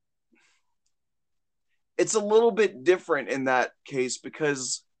 it's a little bit different in that case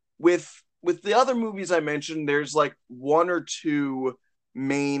because with the other movies I mentioned, there's like one or two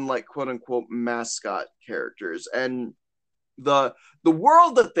main like quote unquote mascot characters, and the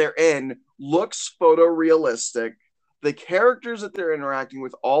world that they're in looks photorealistic. The characters that they're interacting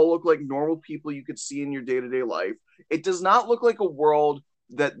with all look like normal people you could see in your day-to-day life. It does not look like a world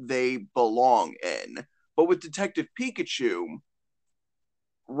that they belong in. But with Detective Pikachu,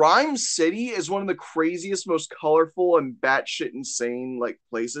 Rhyme City is one of the craziest, most colorful, and batshit insane like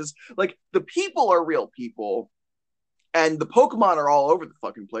places. Like the people are real people, and the Pokemon are all over the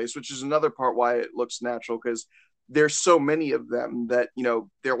fucking place, which is another part why it looks natural because there's so many of them that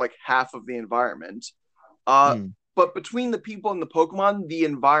they're like half of the environment. Uh, Mm, but between the people and the Pokemon, the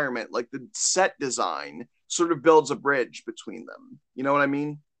environment, like the set design, sort of builds a bridge between them. You know what I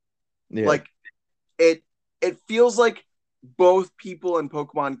mean? yeah. Like it it feels like both people and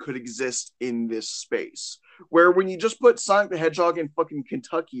Pokemon could exist in this space. Where when you just put Sonic the Hedgehog in fucking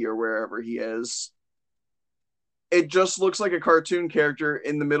Kentucky or wherever he is, it just looks like a cartoon character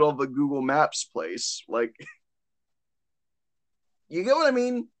in the middle of a Google Maps place. Like, you get what I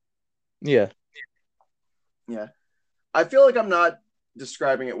mean? Yeah. Yeah. I feel like I'm not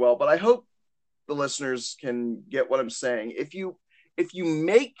describing it well, but I hope the listeners can get what I'm saying. If you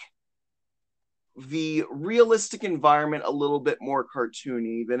make the realistic environment a little bit more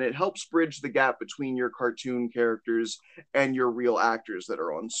cartoony, then it helps bridge the gap between your cartoon characters and your real actors that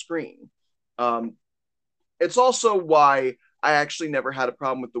are on screen. Um, it's also why I actually never had a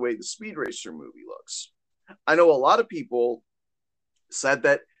problem with the way the Speed Racer movie looks. I know a lot of people said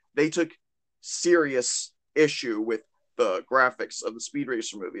that they took serious issue with the graphics of the Speed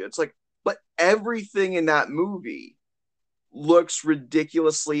Racer movie. It's like, but everything in that movie looks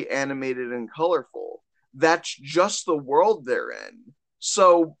ridiculously animated and colorful. That's just the world they're in.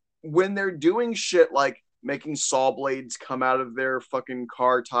 So when they're doing shit like making saw blades come out of their fucking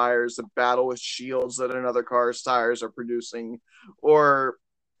car tires to battle with shields that another car's tires are producing, or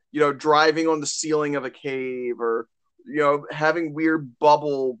driving on the ceiling of a cave, or having weird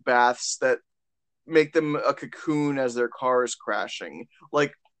bubble baths that make them a cocoon as their car is crashing.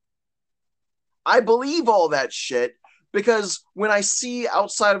 Like, I believe all that shit because when I see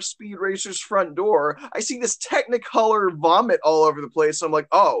outside of Speed Racer's front door, I see this Technicolor vomit all over the place. So I'm like,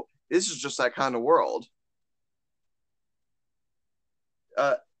 oh, this is just that kind of world.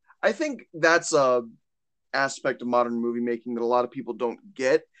 Uh, I think that's a aspect of modern movie making that a lot of people don't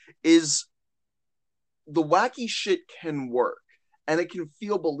get is the wacky shit can work and it can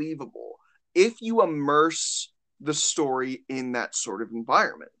feel believable if you immerse the story in that sort of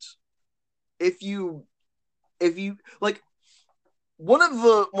environment. If you like one of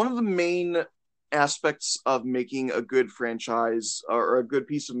the main aspects of making a good franchise or a good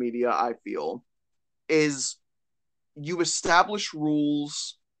piece of media, I feel, is you establish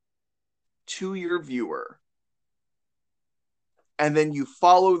rules to your viewer and then you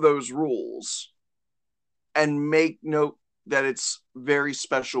follow those rules and make note that it's very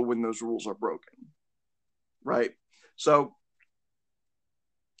special when those rules are broken, right? So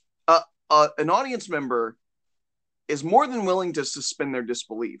an audience member is more than willing to suspend their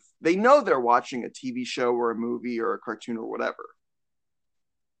disbelief. They know they're watching a TV show or a movie or a cartoon or whatever.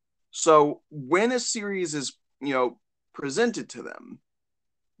 So when a series is, presented to them,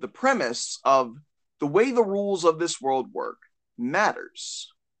 the premise of the way the rules of this world work matters.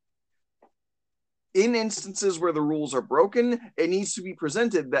 In instances where the rules are broken, it needs to be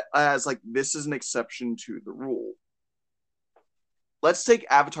presented that as like this is an exception to the rule. Let's take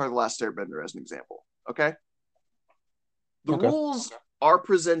Avatar: The Last Airbender as an example. Okay, the Okay. rules are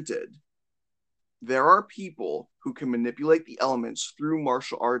presented. There are people who can manipulate the elements through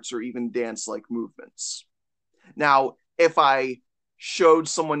martial arts or even dance like movements. Now, if I showed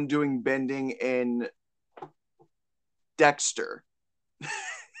someone doing bending in Dexter,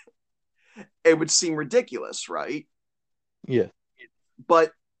 it would seem ridiculous, right? Yeah.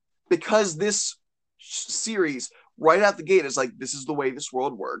 But because this series right out the gate is like, this is the way this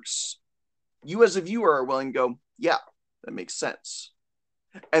world works, you as a viewer are willing to go, yeah, that makes sense.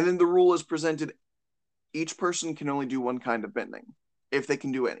 And then the rule is presented, each person can only do one kind of bending, if they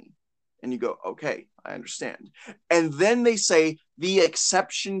can do any. And you go, okay, I understand. And then they say the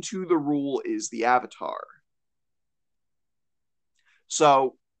exception to the rule is the avatar.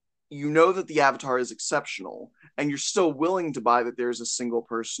 So you know that the avatar is exceptional, and you're still willing to buy that there's a single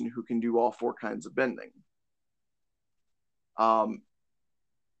person who can do all four kinds of bending. Um,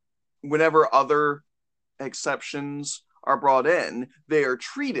 Whenever other exceptions are brought in, they are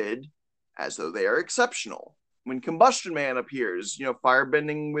treated as though they are exceptional. When Combustion Man appears,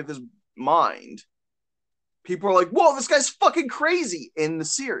 firebending with his mind, people are like, whoa, this guy's fucking crazy in the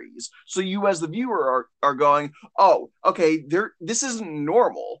series. So you as the viewer are going, oh, okay, this isn't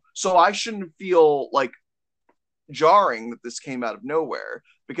normal. So I shouldn't feel like jarring that this came out of nowhere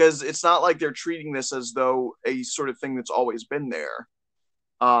because it's not like they're treating this as though a sort of thing that's always been there.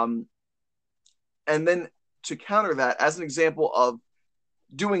 Um, and then to counter that, as an example of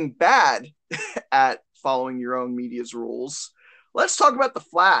doing bad at following your own media's rules, let's talk about the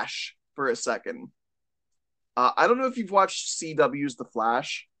Flash for a second. I don't know if you've watched CW's The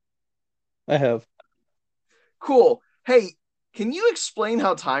Flash. I have. Cool. Hey, can you explain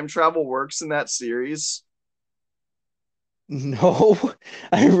how time travel works in that series? No,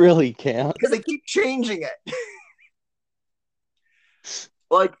 I really can't. Because they keep changing it.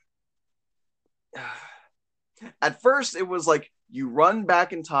 Like, at first, it was like you run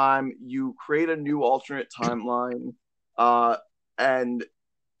back in time, you create a new alternate timeline, and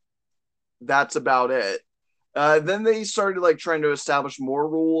that's about it. Then they started like trying to establish more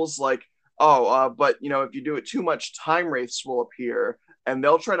rules, like, but if you do it too much, time wraiths will appear, and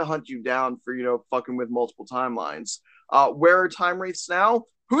they'll try to hunt you down for fucking with multiple timelines. Where are time wraiths now?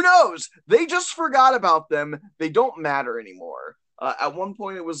 Who knows? They just forgot about them. They don't matter anymore. At one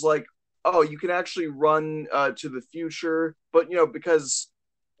point, it was like, oh, you can actually run to the future, but because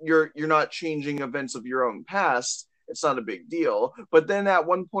you're not changing events of your own past, it's not a big deal. But then at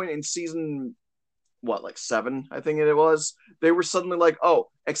one point in season like 7, I think it was, they were suddenly like, oh,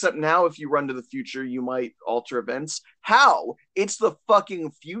 except now if you run to the future, you might alter events. How? It's the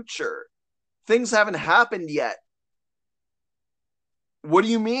fucking future. Things haven't happened yet. What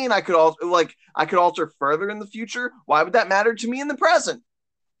do you mean I could alter further in the future? Why would that matter to me in the present?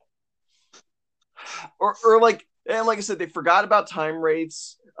 Or like, and like I said, they forgot about time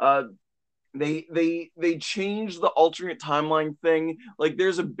wraiths. They changed the alternate timeline thing. Like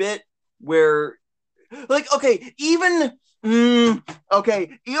there's a bit where like okay, even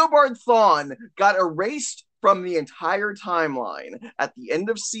okay, Eobard Thawne got erased from the entire timeline at the end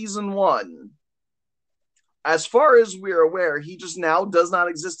of season 1. As far as we're aware, he just now does not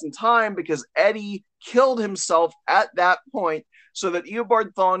exist in time because Eddie killed himself at that point so that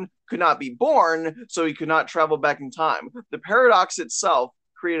Eobard Thawne could not be born, so he could not travel back in time. The paradox itself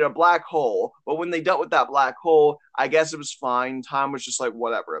created a black hole, but when they dealt with that black hole, I guess it was fine. Time was just like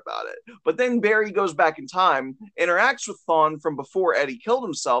whatever about it. But then Barry goes back in time, interacts with Thawne from before Eddie killed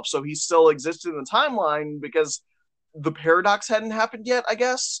himself, so he still existed in the timeline because the paradox hadn't happened yet, I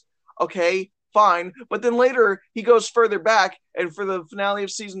guess. Okay, fine. But then later he goes further back, and for the finale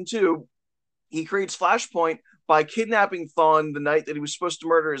of season 2, he creates Flashpoint by kidnapping Thawne the night that he was supposed to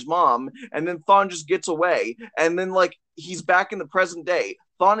murder his mom, and then Thawne just gets away, and then like he's back in the present day.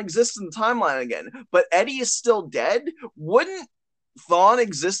 Thawne exists in the timeline again, but Eddie is still dead. Wouldn't Thawne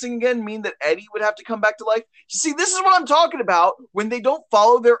existing again mean that Eddie would have to come back to life? You see, this is what I'm talking about when they don't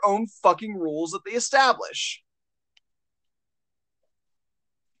follow their own fucking rules that they establish.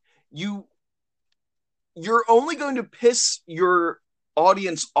 You're only going to piss your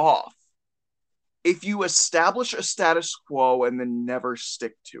audience off if you establish a status quo and then never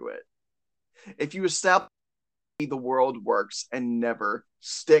stick to it. If you establish the world works and never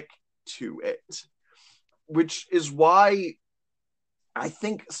stick to it. Which is why I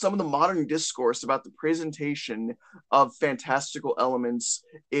think some of the modern discourse about the presentation of fantastical elements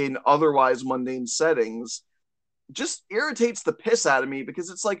in otherwise mundane settings just irritates the piss out of me,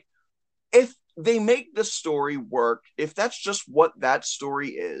 because it's like, if they make the story work, if that's just what that story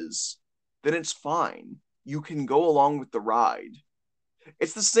is, then it's fine. You can go along with the ride.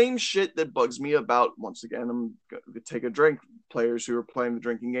 It's the same shit that bugs me about, once again, I'm going to take a drink, players who are playing the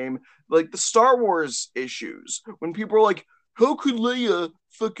drinking game, like the Star Wars issues. When people are like, how could Leia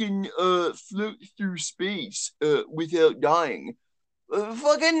fucking float through space without dying?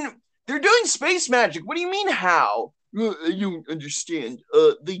 Fucking, they're doing space magic. What do you mean, how? I don't understand.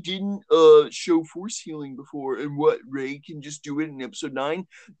 They didn't show force healing before, and what, Rey can just do it in episode 9?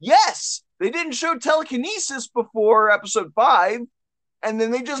 Yes! They didn't show telekinesis before episode 5, and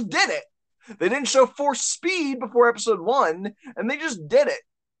then they just did it. They didn't show force speed before episode 1, and they just did it.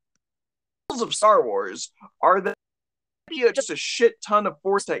 The rules of Star Wars are that just a shit ton of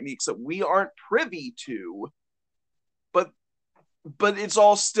force techniques that we aren't privy to, but it's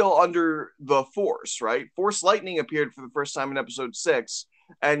all still under the Force, right? Force lightning appeared for the first time in episode 6,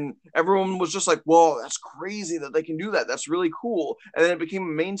 and everyone was just like, whoa, that's crazy that they can do that. That's really cool. And then it became a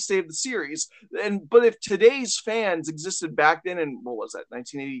mainstay of the series. But if today's fans existed back then in, what was that,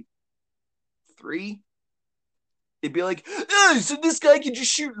 1983? It'd be like, oh, so this guy can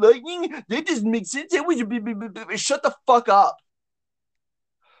just shoot lightning? That doesn't make sense. Shut the fuck up.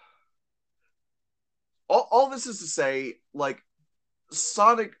 All this is to say, like,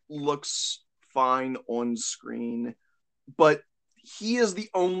 Sonic looks fine on screen, but he is the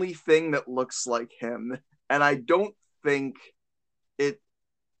only thing that looks like him. And I don't think the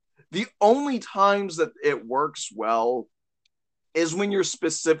only times that it works well is when you're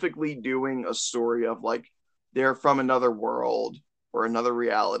specifically doing a story of like, they're from another world or another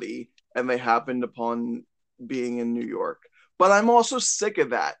reality, and they happened upon being in New York. But I'm also sick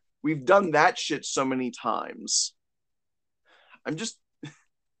of that. We've done that shit so many times. I'm just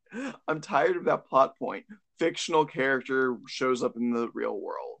I'm tired of that plot point. Fictional character shows up in the real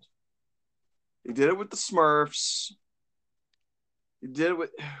world. They did it with the Smurfs. They did it with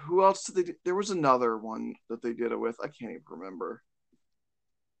who else did they do? There was another one that they did it with. I can't even remember.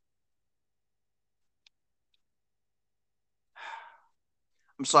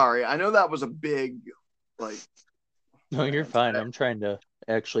 I'm sorry. I know that was a big like No, you're rant. fine. I'm trying to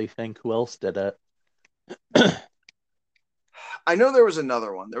actually think who else did it. I know there was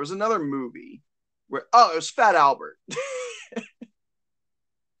another one. There was another movie where it was Fat Albert.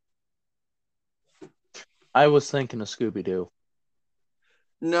 I was thinking of Scooby Doo.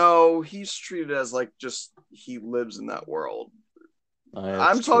 No, he's treated as like just he lives in that world.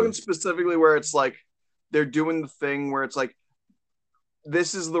 That's I'm talking true. specifically where it's like they're doing the thing where it's like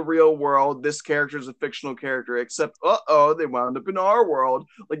this is the real world. This character is a fictional character, except they wound up in our world.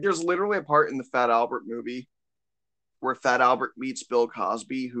 Like there's literally a part in the Fat Albert movie where Fat Albert meets Bill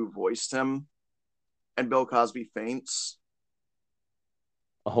Cosby, who voiced him, and Bill Cosby faints.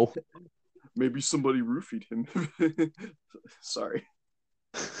 Oh. Maybe somebody roofied him. Sorry.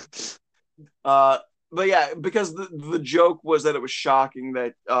 But yeah, because the joke was that it was shocking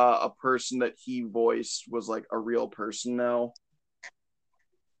that a person that he voiced was like a real person now.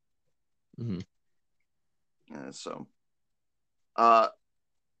 Mm-hmm. So, all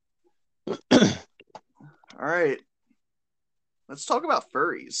right, let's talk about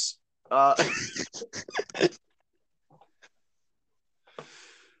furries.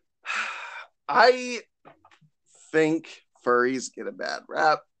 I think furries get a bad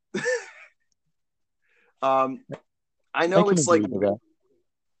rap. I I know can it's like agree to that.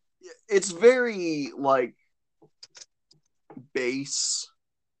 it's very like base.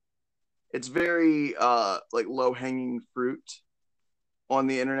 It's very like low hanging fruit on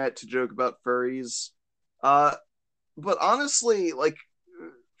the internet to joke about furries. Uh, but honestly, like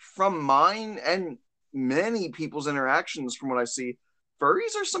from mine and many people's interactions, from what I see,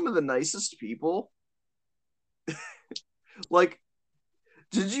 furries are some of the nicest people. Like,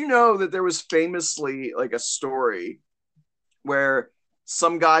 did you know that there was famously like a story where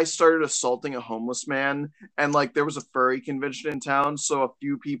some guy started assaulting a homeless man and like there was a furry convention in town, so a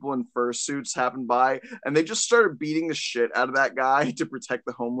few people in fursuits happened by and they just started beating the shit out of that guy to protect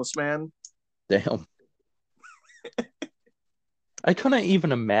the homeless man. Damn. I couldn't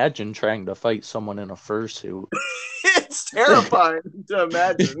even imagine trying to fight someone in a fursuit. It's terrifying to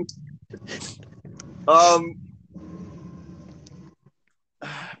imagine. um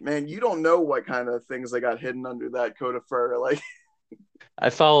Man, you don't know what kind of things they got hidden under that coat of fur. Like,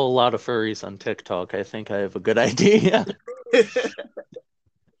 I follow a lot of furries on TikTok. I think I have a good idea.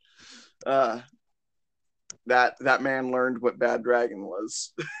 uh, that man learned what bad dragon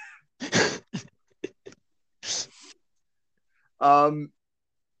was. um,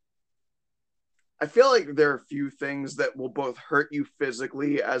 I feel like there are a few things that will both hurt you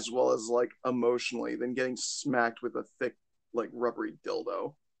physically as well as like emotionally than getting smacked with a thick, like rubbery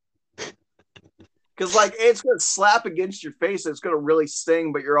dildo. Because like it's gonna slap against your face, and it's gonna really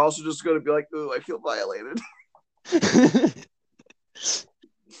sting, but you're also just gonna be like, "Ooh, I feel violated."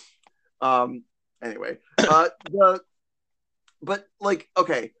 um. Anyway, but like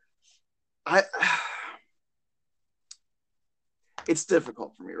okay, I it's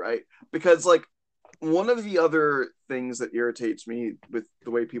difficult for me, right? Because like one of the other things that irritates me with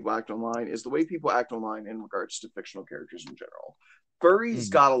the way people act online is the way people act online in regards to fictional characters in general. Furries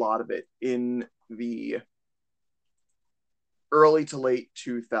Mm. got a lot of it in the early to late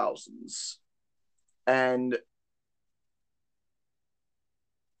 2000s. And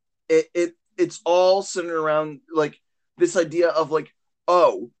it's all centered around like this idea of like,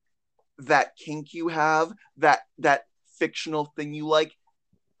 oh, that kink you have, that fictional thing you like,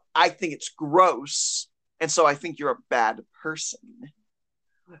 I think it's gross, and so I think you're a bad person.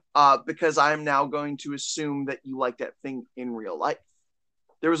 Because I'm now going to assume that you like that thing in real life.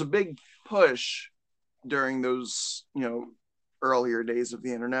 There was a big push during those, earlier days of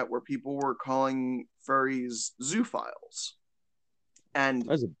the internet where people were calling furries zoophiles. And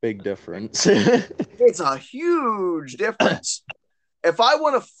That's a big difference. it's a huge difference. If I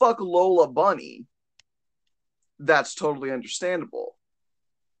want to fuck Lola Bunny, that's totally understandable.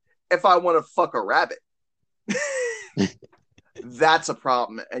 If I want to fuck a rabbit, that's a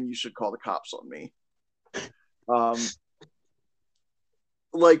problem, and you should call the cops on me.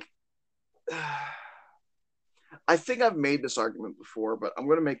 Like, I think I've made this argument before, but I'm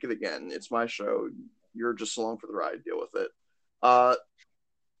going to make it again. It's my show. You're just along for the ride. Deal with it.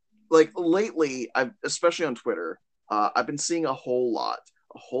 Like lately, I've especially on Twitter, I've been seeing a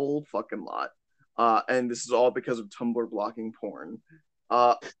whole fucking lot. And this is all because of Tumblr blocking porn.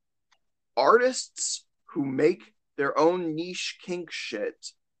 Uh, Artists who make their own niche kink shit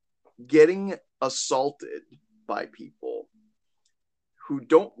getting assaulted by people who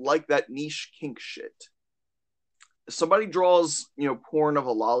don't like that niche kink shit. If somebody draws, porn of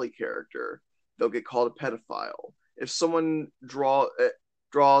a lolly character, they'll get called a pedophile. If someone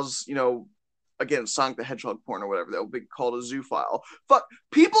draws, again, Sonic the Hedgehog porn or whatever, they'll be called a zoophile. Fuck,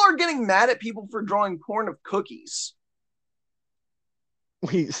 people are getting mad at people for drawing porn of cookies.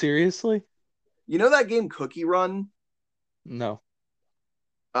 Wait, seriously? You know that game Cookie Run? No.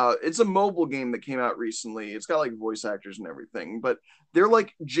 It's a mobile game that came out recently. It's got like voice actors and everything, but they're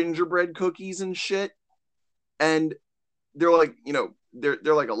like gingerbread cookies and shit, and they're like, they're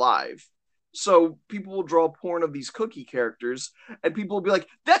like alive. So people will draw porn of these cookie characters, and people will be like,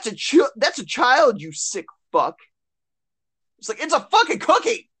 "That's a child, you sick fuck." It's like, it's a fucking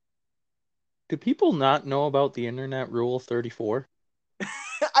cookie. Do people not know about the internet rule 34?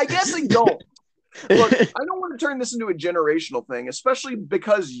 I guess they don't. Look, I don't want to turn this into a generational thing, especially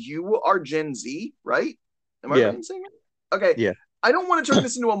because you are Gen Z, right? Am I right in saying that? Okay. Yeah. I don't want to turn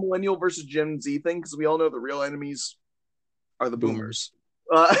this into a millennial versus Gen Z thing because we all know the real enemies are the boomers.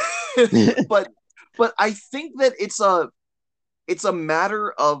 But I think that it's a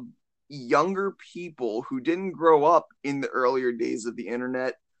matter of younger people who didn't grow up in the earlier days of the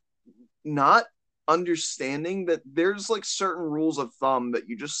internet not understanding that there's like certain rules of thumb that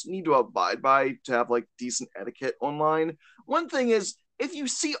you just need to abide by to have like decent etiquette online. One thing is, if you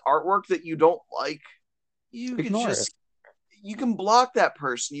see artwork that you don't like, you can block that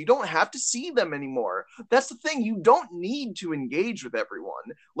person. You don't have to see them anymore. That's the thing. You don't need to engage with everyone.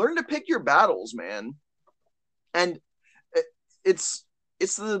 Learn to pick your battles, man. And it's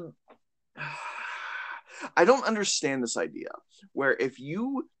the I don't understand this idea where if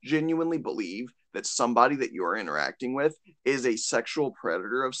you genuinely believe that somebody that you're interacting with is a sexual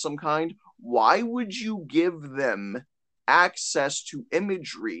predator of some kind, why would you give them access to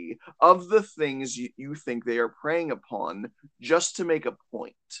imagery of the things you think they are preying upon just to make a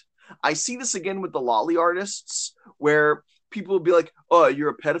point? I see this again with the lolly artists where people will be like, "Oh, you're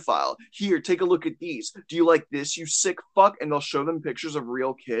a pedophile. Here, take a look at these. Do you like this, you sick fuck?" And they'll show them pictures of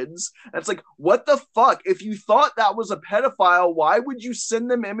real kids. And it's like, what the fuck? If you thought that was a pedophile, why would you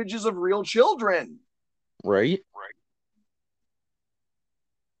send them images of real children? Right?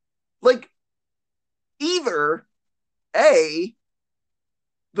 Like, either A,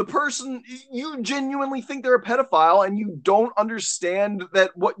 the person, you genuinely think they're a pedophile and you don't understand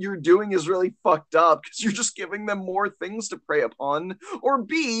that what you're doing is really fucked up because you're just giving them more things to prey upon, or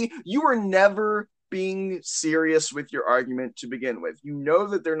B, you are never being serious with your argument to begin with. You know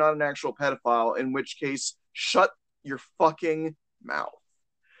that they're not an actual pedophile, in which case, shut your fucking mouth.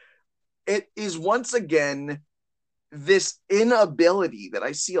 It is once again this inability that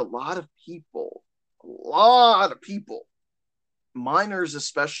I see a lot of people, minors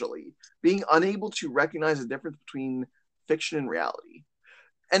especially, being unable to recognize the difference between fiction and reality.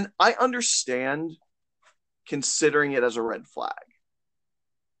 And I understand considering it as a red flag.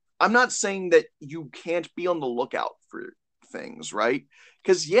 I'm not saying that you can't be on the lookout for things, right?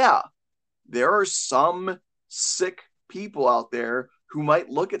 Because, yeah, there are some sick people out there who might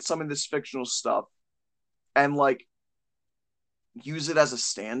look at some of this fictional stuff and, like, use it as a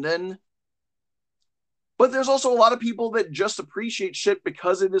stand-in. But there's also a lot of people that just appreciate shit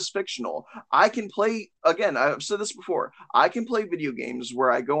because it is fictional. I can play, again, I've said this before, I can play video games where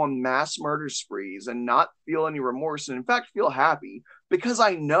I go on mass murder sprees and not feel any remorse, and in fact feel happy because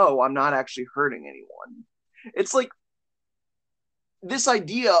I know I'm not actually hurting anyone. It's like this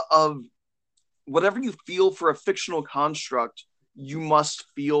idea of whatever you feel for a fictional construct, you must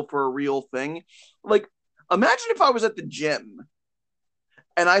feel for a real thing. Like, imagine if I was at the gym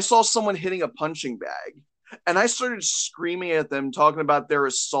and I saw someone hitting a punching bag and I started screaming at them, talking about they're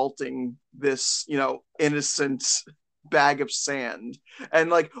assaulting this, innocent bag of sand. And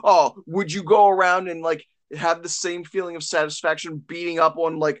like, "Oh, would you go around and like have the same feeling of satisfaction beating up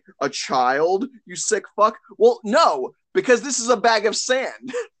on like a child, you sick fuck?" Well, no, because this is a bag of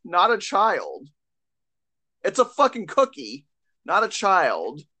sand, not a child. It's a fucking cookie, not a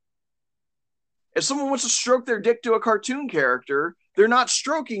child. If someone wants to stroke their dick to a cartoon character, they're not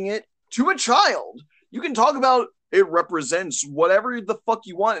stroking it to a child. You can talk about it represents whatever the fuck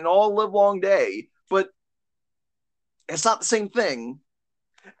you want in all live long day, but it's not the same thing.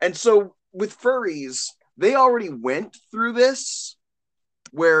 And so with furries, they already went through this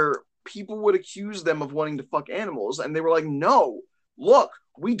where people would accuse them of wanting to fuck animals, and they were like, "No, look,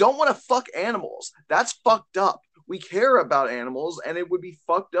 we don't want to fuck animals. That's fucked up. we care about animals, and it would be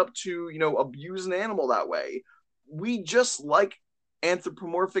fucked up to, abuse an animal that way. We just like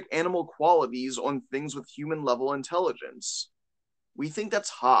anthropomorphic animal qualities on things with human level intelligence. We think that's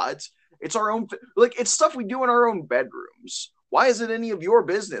hot. It's our own, like, it's stuff we do in our own bedrooms. Why is it any of your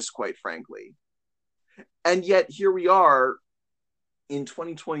business, quite frankly? And yet here we are in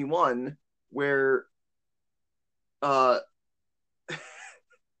 2021 where uh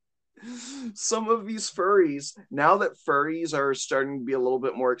some of these furries, now that furries are starting to be a little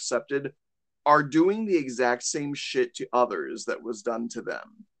bit more accepted, are doing the exact same shit to others that was done to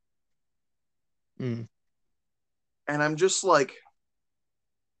them. Mm. And I'm just like,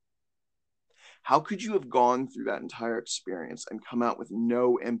 how could you have gone through that entire experience and come out with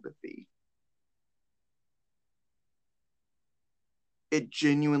no empathy? It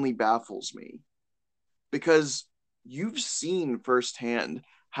genuinely baffles me because you've seen firsthand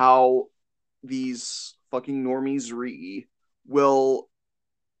how these fucking normies will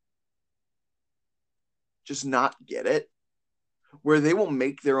just not get it, where they will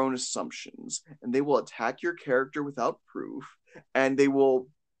make their own assumptions and they will attack your character without proof, and they will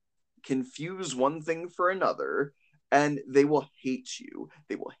confuse one thing for another, and they will hate you.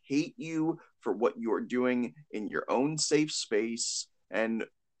 They will hate you for what you're doing in your own safe space and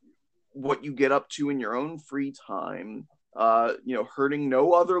what you get up to in your own free time, hurting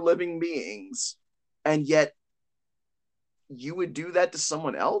no other living beings. And yet you would do that to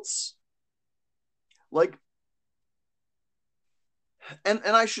someone else? Like, and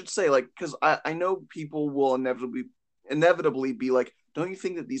I should say, like, because I know people will inevitably be like, don't you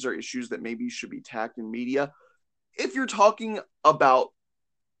think that these are issues that maybe should be tackled in media? If you're talking about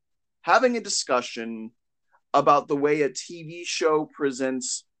having a discussion about the way a TV show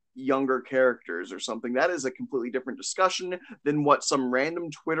presents younger characters or something, that is a completely different discussion than what some random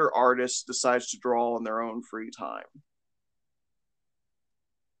Twitter artist decides to draw in their own free time.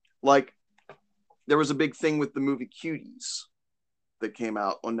 Like, there was a big thing with the movie Cuties that came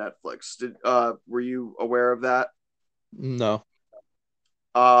out on Netflix. Were you aware of that? No.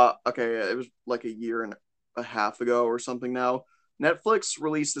 Okay, it was like a year and a half ago or something now. Netflix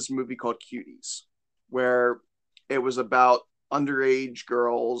released this movie called Cuties, where it was about underage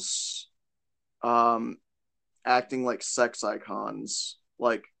girls um acting like sex icons,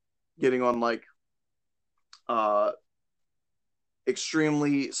 like getting on like uh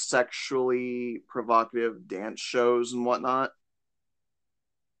extremely sexually provocative dance shows and whatnot.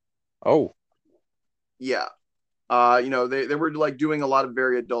 Oh, Yeah. They were like doing a lot of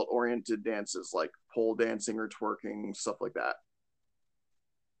very adult oriented dances like pole dancing or twerking, stuff like that.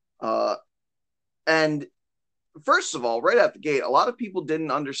 And first of all, right out the gate, a lot of people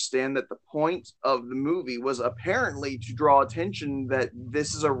didn't understand that the point of the movie was apparently to draw attention that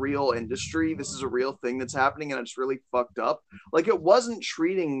this is a real industry, this is a real thing that's happening, and it's really fucked up. Like, it wasn't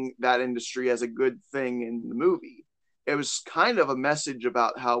treating that industry as a good thing in the movie. It was kind of a message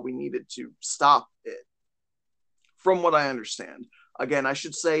about how we needed to stop it, from what I understand. Again, I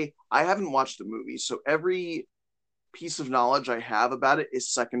should say I haven't watched the movie, so every piece of knowledge I have about it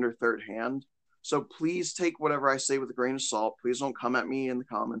is second or third hand. So please take whatever I say with a grain of salt. Please don't come at me in the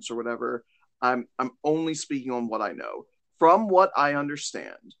comments or whatever. I'm only speaking on what I know. From what I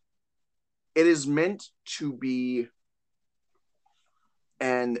understand, it is meant to be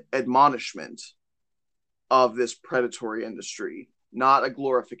an admonishment of this predatory industry, not a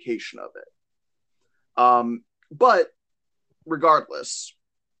glorification of it. But regardless,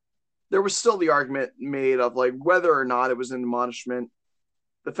 there was still the argument made of like whether or not it was an admonishment.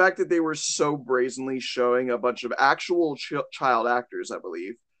 The fact that they were so brazenly showing a bunch of actual child actors, I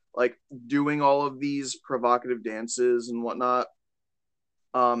believe, like doing all of these provocative dances and whatnot,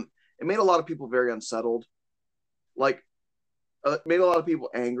 it made a lot of people very unsettled. Like, it made a lot of people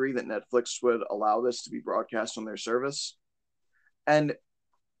angry that Netflix would allow this to be broadcast on their service. And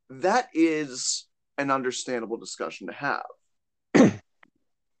that is an understandable discussion to have.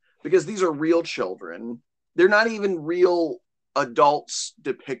 Because these are real children. They're not even real adults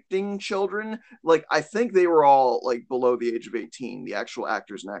depicting children. Like, I think they were all like below the age of 18, the actual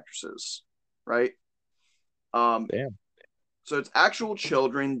actors and actresses, right? damn. So it's actual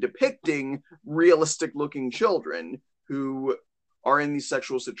children depicting realistic looking children who are in these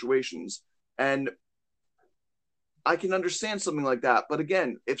sexual situations. And I can understand something like that. But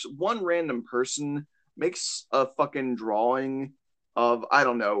again, if one random person makes a fucking drawing of, I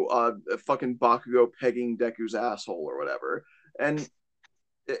don't know, a fucking Bakugo pegging Deku's asshole or whatever, and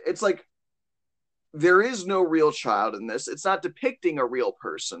it's like, there is no real child in this. It's not depicting a real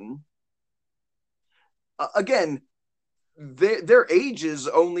person. Again, their ages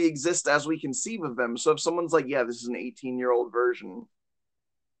only exist as we conceive of them. So if someone's like, yeah, this is an 18-year-old version,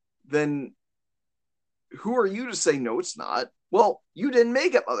 then who are you to say no, it's not? Well, you didn't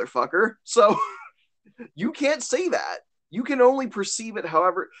make it, motherfucker. So you can't say that. You can only perceive it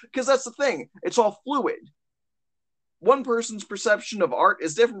however, because that's the thing. It's all fluid. One person's perception of art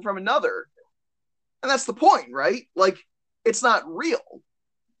is different from another. And that's the point, right? Like, it's not real.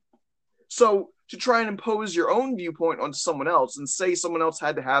 So to try and impose your own viewpoint onto someone else and say someone else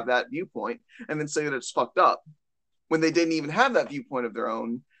had to have that viewpoint and then say that it's fucked up when they didn't even have that viewpoint of their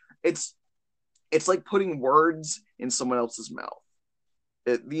own, it's like putting words in someone else's mouth.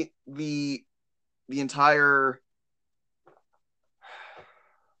 The entire,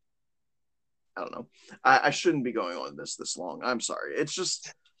 I don't know. I shouldn't be going on this long. I'm sorry. It's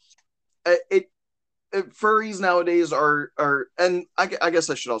just it furries nowadays are and I guess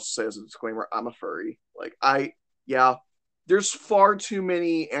I should also say as a disclaimer, I'm a furry. Like yeah, there's far too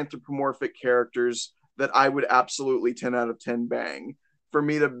many anthropomorphic characters that I would absolutely 10 out of 10 bang for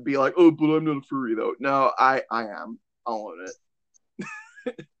me to be like, oh, but I'm not a furry though. No, I am. I'll own it.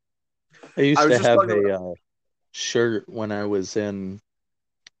 I I used was to just have talking a about. shirt when I was in,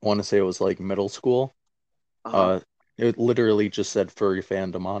 I want to say it was like middle school. Uh-huh. Uh, it literally just said furry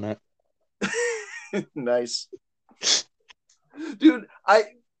fandom on it. Nice. Dude, I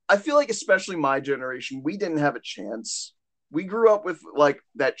feel like especially my generation, we didn't have a chance. We grew up with like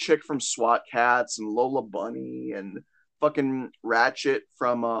that chick from SWAT Cats and Lola Bunny and fucking Ratchet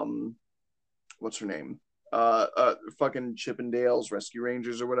from what's her name? Fucking Chippendales Rescue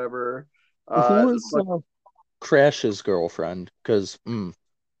Rangers or whatever. Who Uh was fuck, Crash's girlfriend? Because,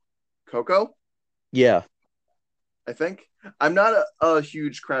 Coco, yeah, I think. I'm not a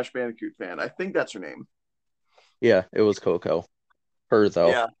huge Crash Bandicoot fan. I think that's her name. yeah, it was Coco. Her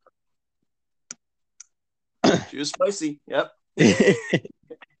though. Yeah, she was spicy. Yep.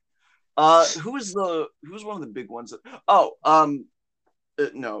 Who's one of the big ones that, oh,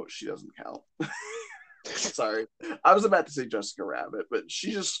 no, she doesn't count. Sorry. I was about to say Jessica Rabbit, but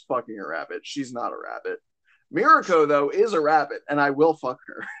she's just fucking a rabbit. She's not a rabbit. Mirako, though, is a rabbit, and I will fuck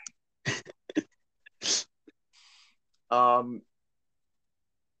her. Um,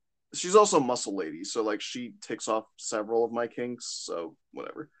 she's also muscle lady, so like she ticks off several of my kinks, so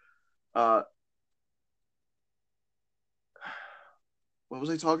whatever. Uh, what was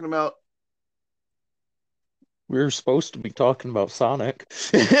I talking about? We were supposed to be talking about Sonic.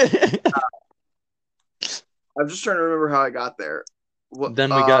 I'm just trying to remember how I got there. What? Then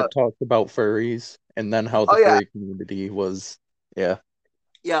we got talked about furries, and then how the Oh yeah, furry community was, yeah.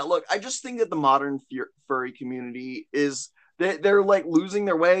 yeah. Look, I just think that the modern furry community is they're like losing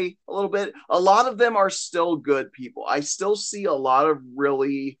their way a little bit. A lot of them are still good people. I still see a lot of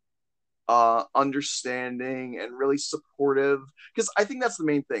really understanding and really supportive, because I think that's the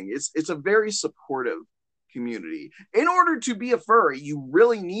main thing. It's a very supportive community. In order to be a furry, you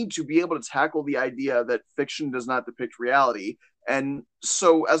really need to be able to tackle the idea that fiction does not depict reality. And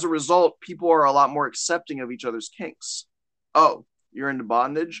so as a result, people are a lot more accepting of each other's kinks. Oh, you're into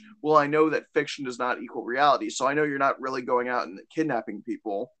bondage? Well, I know that fiction does not equal reality. So I know you're not really going out and kidnapping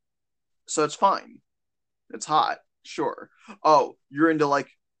people. So it's fine. It's hot. Sure. Oh, you're into like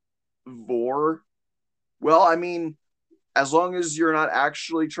vor? Well, I mean, as long as you're not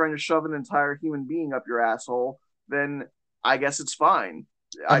actually trying to shove an entire human being up your asshole, then I guess it's fine.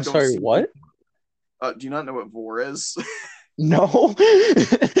 I I'm don't sorry, see. what? Do you not know what vor is? No.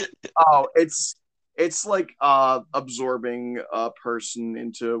 Oh, it's like absorbing a person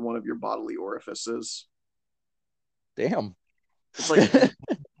into one of your bodily orifices. Damn. It's like eating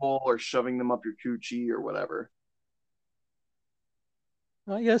people or shoving them up your coochie or whatever.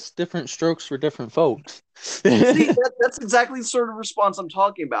 I guess different strokes for different folks. See, that's exactly the sort of response I'm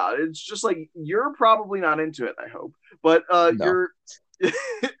talking about. It's just like you're probably not into it, I hope. But No. you're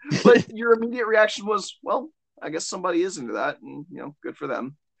but your immediate reaction was, well, I guess somebody is into that, and good for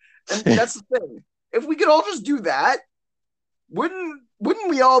them. And that's the thing. If we could all just do that, wouldn't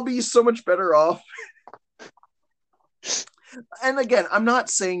we all be so much better off? And again, I'm not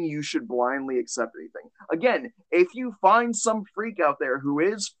saying you should blindly accept anything. Again, if you find some freak out there who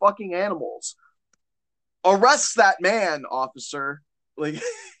is fucking animals, arrest that man, officer. Like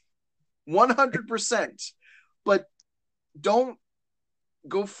 100%. But don't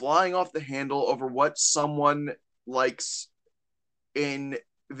go flying off the handle over what someone likes in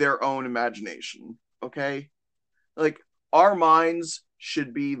their own imagination. Okay? Like, our minds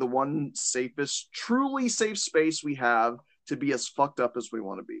should be the one safest, truly safe space we have to be as fucked up as we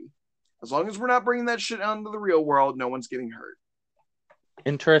want to be. As long as we're not bringing that shit out into the real world, no one's getting hurt.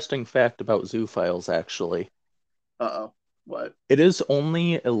 Interesting fact about zoophiles, actually. Uh oh. What? It is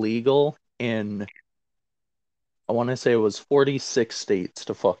only illegal in, I want to say it was 46 states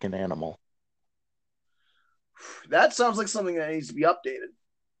to fuck an animal. That sounds like something that needs to be updated.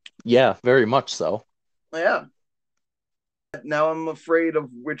 Yeah, very much so. Yeah. Now I'm afraid of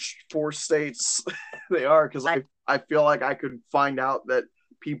which four states they are because I feel like I could find out that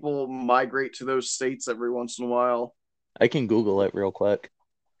people migrate to those states every once in a while. I can Google it real quick.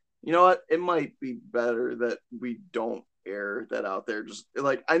 You know what? It might be better that we don't air that out there. Just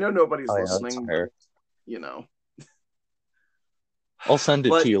like I know nobody's Oh yeah, that's listening, but fair. you know. I'll send it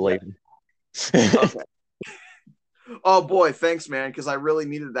to But you yeah, later. okay. Oh boy, thanks, man, because I really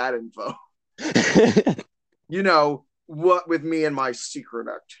needed that info. You know what with me and my secret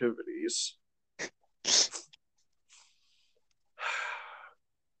activities.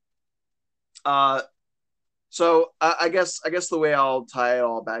 Uh, so I guess the way I'll tie it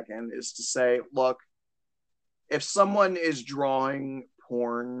all back in is to say, look, if someone is drawing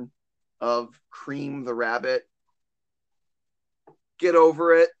porn of Cream the rabbit, get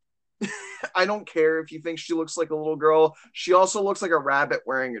over it. I don't care if you think she looks like a little girl. She also looks like a rabbit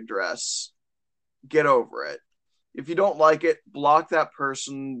wearing a dress. Get over it. If you don't like it, block that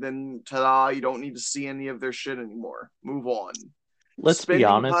person. Then ta-da, you don't need to see any of their shit anymore. Move on. Let's be Spending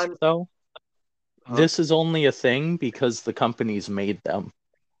honest time, though. huh? This is only a thing because the companies made them,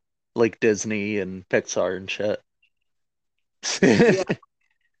 like Disney and Pixar and shit. Yeah.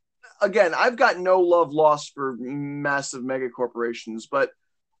 Again, I've got no love lost for massive mega corporations, but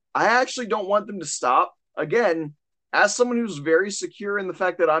I actually don't want them to stop. Again, as someone who's very secure in the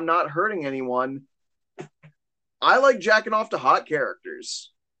fact that I'm not hurting anyone, I like jacking off to hot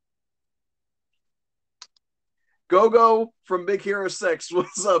characters. Go from Big Hero 6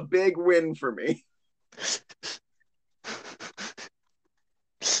 was a big win for me.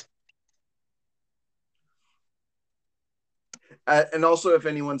 And also, if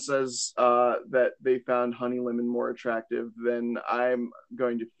anyone says that they found Honey Lemon more attractive, then I'm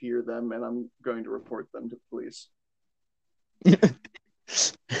going to fear them and I'm going to report them to police.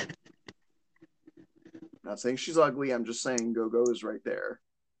 Not saying she's ugly. I'm just saying Go is right there.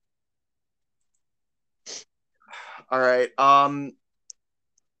 All right. I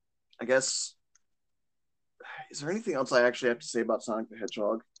guess. Is there anything else I actually have to say about Sonic the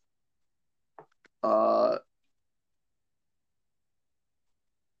Hedgehog? Uh,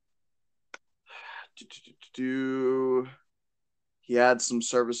 do he had some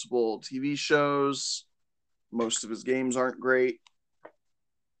serviceable TV shows. Most of his games aren't great.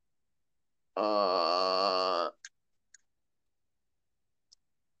 Uh,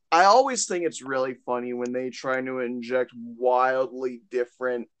 I always think it's really funny when they try to inject wildly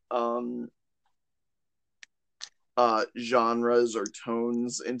different genres or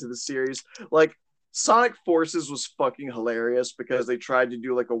tones into the series. Like Sonic Forces was fucking hilarious because they tried to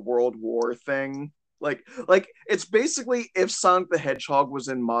do like a World War thing. Like it's basically if Sonic the Hedgehog was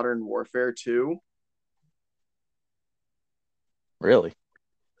in Modern Warfare 2. Really?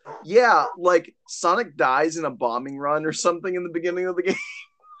 Yeah, like Sonic dies in a bombing run or something in the beginning of the game.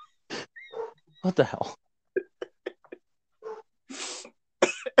 What the hell?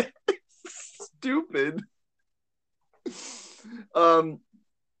 Stupid. Um,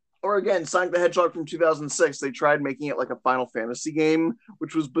 or again, Sonic the Hedgehog from 2006, they tried making it like a Final Fantasy game,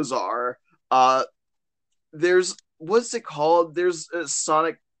 which was bizarre. There's what's it called? There's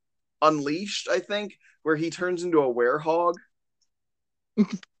Sonic Unleashed, I think, where he turns into a werehog.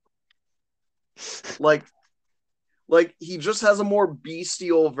 Like, like he just has a more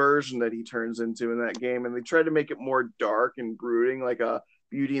bestial version that he turns into in that game, and they tried to make it more dark and brooding, like a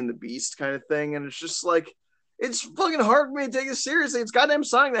Beauty and the Beast kind of thing. And it's just like, it's fucking hard for me to take it seriously. It's goddamn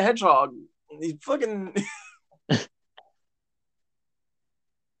Sonic the Hedgehog. He fucking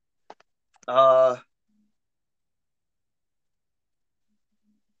uh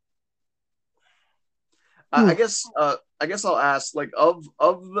I guess I'll ask like of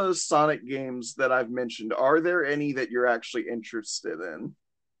the Sonic games that I've mentioned, are there any that you're actually interested in?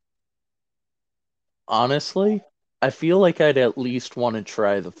 Honestly, I feel like I'd at least want to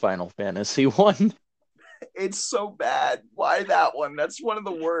try the Final Fantasy one It's so bad. Why that one? That's one of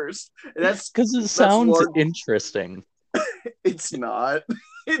the worst. because it That's sounds large. interesting. It's not.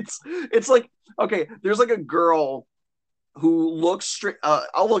 It's like okay. There's like a girl who looks straight.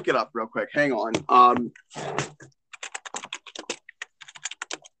 I'll look it up real quick. Hang on.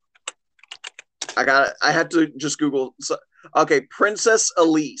 I had to just Google. Okay, Princess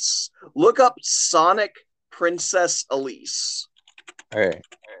Elise. Look up Sonic Princess Elise. All right.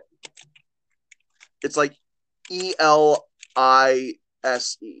 It's like Elise.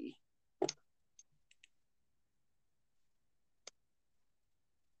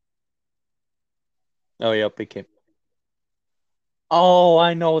 Oh, yep, it came. Oh,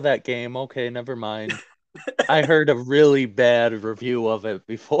 I know that game. Okay, never mind. I heard a really bad review of it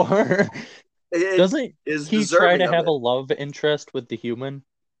before. It Doesn't is he try deserving to of have a it. love interest with the human,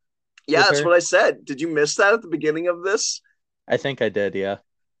 Yeah, with that's her? what I said. Did you miss that at the beginning of this? I think I did, yeah.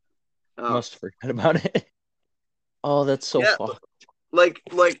 Oh, Must have forgot about it. Oh, that's so yeah. fun. Like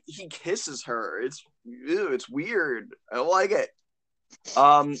he kisses her. It's ew, it's weird. I don't like it.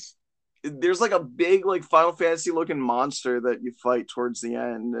 Um, there's like a big like Final Fantasy looking monster that you fight towards the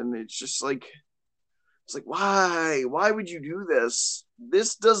end, and it's just like it's like why? Why would you do this?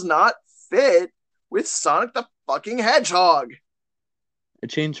 This does not fit with Sonic the fucking Hedgehog. I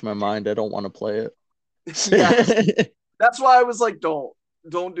changed my mind. I don't want to play Yes, it. that's why I was like, don't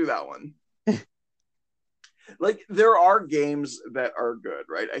do that one. Like there are games that are good,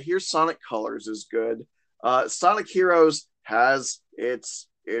 right? I hear Sonic Colors is good. Sonic Heroes has its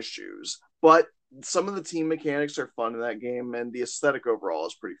issues, but some of the team mechanics are fun in that game, and the aesthetic overall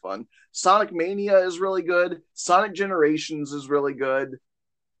is pretty fun. Sonic Mania is really good. Sonic Generations is really good.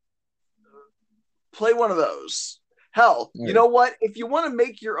 Play one of those. Hell, you Right. know what? If you want to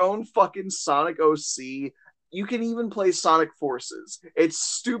make your own fucking Sonic OC, you can even play Sonic Forces. It's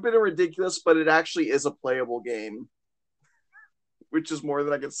stupid and ridiculous, but it actually is a playable game, which is more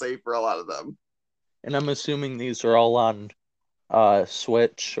than I can say for a lot of them. And I'm assuming these are all on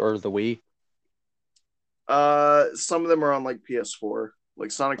Switch or the Wii. Some of them are on like PS4,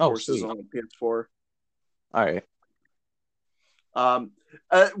 like Sonic Oh, Forces sweet. on PS4. All right. Um,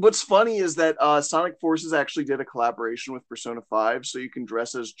 what's funny is that Sonic Forces actually did a collaboration with Persona 5, so you can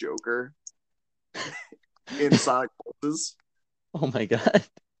dress as Joker in Sonic Forces. Oh my God.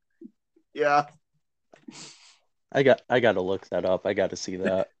 Yeah. I gotta look that up. I gotta see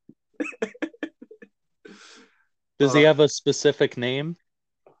that. Does he Uh, have a specific name?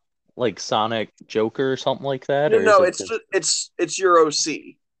 Like Sonic Joker or something like that? no, Or is no, it it's just just it's your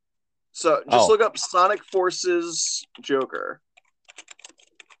OC. So just Oh, look up Sonic Forces Joker.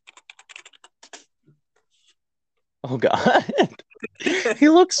 oh God. He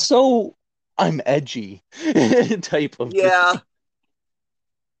looks so I'm edgy type of dude. Yeah.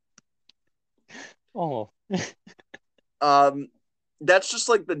 Oh, Um, that's just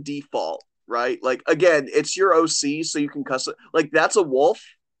like the default, right? Like again, it's your OC, so you can custom. Like that's a wolf,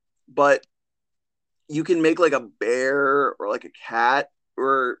 but you can make like a bear or like a cat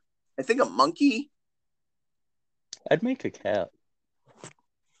or I think a monkey. I'd make a cat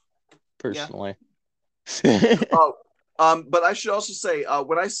Yeah. personally. Oh, but I should also say,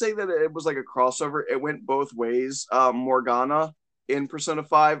 when I say that it was like a crossover, it went both ways. Morgana in Persona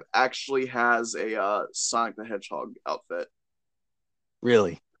 5 actually has a Sonic the Hedgehog outfit.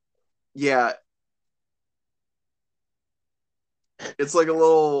 Really? Yeah, it's like a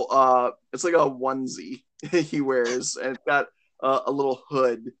little it's like a onesie he wears, and it's got a little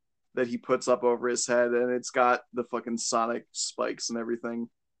hood that he puts up over his head, and it's got the fucking Sonic spikes and everything.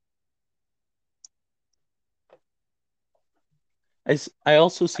 I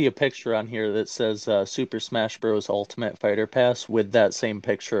also see a picture on here that says Super Smash Bros. Ultimate Fighter Pass with that same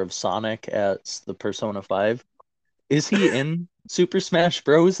picture of Sonic as the Persona 5. Is he in Super Smash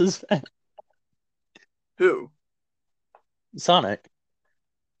Bros? Is that Who? Sonic?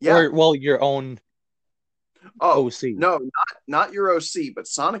 Yeah. Or, well, your own Oh, OC. no, not your OC, but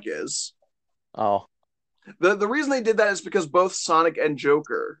Sonic is. Oh, The reason they did that is because both Sonic and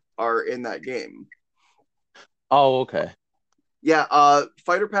Joker are in that game. oh, okay. Yeah,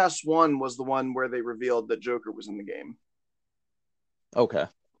 Fighter Pass 1 was the one where they revealed that Joker was in the game. Okay.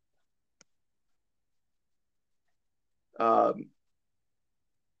 Um,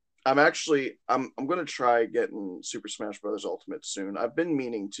 I'm gonna try getting Super Smash Bros. Ultimate soon. I've been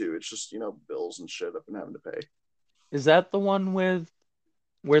meaning to. It's just, bills and shit I've been having to pay. Is that the one with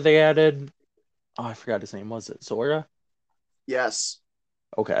where they added, oh, I forgot his name. Was it Zora? Yes.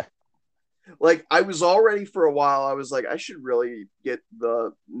 Okay. Like I was already for a while, I was like, I should really get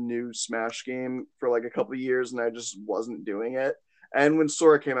the new Smash game for like a couple of years, and I just wasn't doing it. And when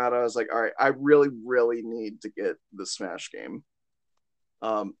Sora came out, I was like, all right, I really, really need to get the Smash game.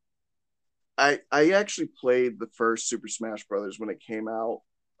 Um, I actually played the first Super Smash Brothers when it came out.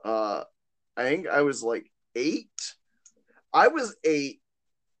 Uh, I think I was like 8. I was 8,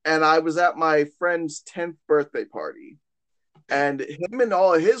 and I was at my friend's 10th birthday party. And him and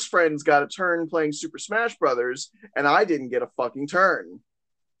all of his friends got a turn playing Super Smash Brothers, and I didn't get a fucking turn.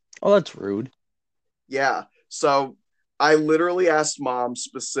 Oh, that's rude. Yeah. So I literally asked mom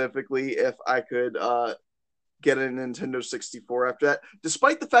specifically if I could get a Nintendo 64 after that,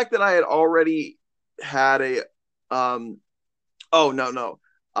 despite the fact that I had already had a. Oh, no, no.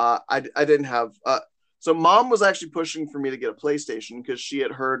 I didn't have. So mom was actually pushing for me to get a PlayStation because she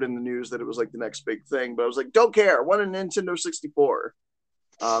had heard in the news that it was like the next big thing. But I was like, don't care. I want a Nintendo 64.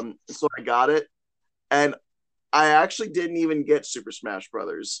 So I got it, and I actually didn't even get Super Smash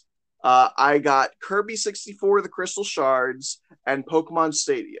Brothers. I got Kirby 64, the Crystal Shards, and Pokemon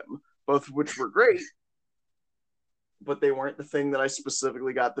Stadium, both of which were great, but they weren't the thing that I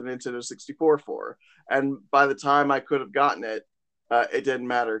specifically got the Nintendo 64 for. And by the time I could have gotten it, it didn't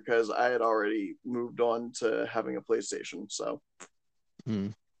matter because I had already moved on to having a PlayStation. So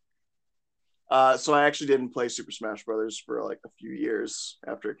I actually didn't play Super Smash Brothers for like a few years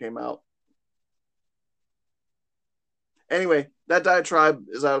after it came out. Anyway, that diatribe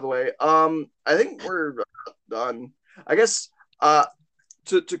is out of the way. I think we're done. I guess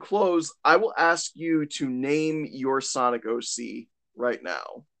to close, I will ask you to name your Sonic OC right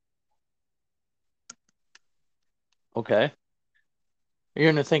now. Okay.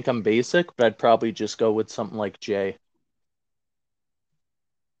 You're gonna think I'm basic, but I'd probably just go with something like Jay.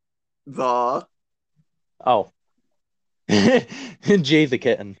 The Oh. Jay the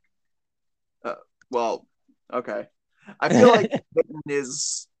kitten. uh, well, okay. I feel like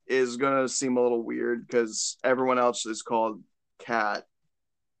is gonna seem a little weird because everyone else is called Cat,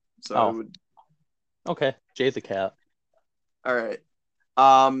 so it Oh, would. okay. Jay the cat. All right.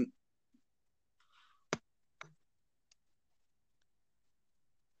 Um,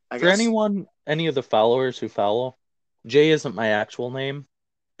 I For guess. anyone, any of the followers who follow, Jay isn't my actual name,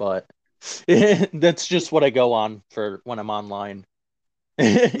 but that's just what I go on for when I'm online.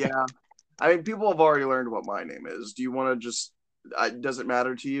 Yeah, I mean, people have already learned what my name is. Do you want to just? Does it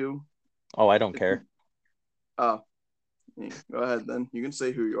matter to you? Oh, I don't care. Oh, go ahead then. You can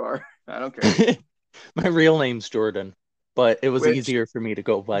say who you are. I don't care. My real name's Jordan, but it was Which, easier for me to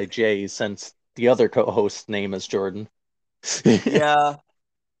go by Jay since the other co-host's name is Jordan. yeah,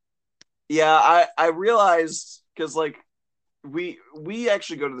 yeah. I realized because like we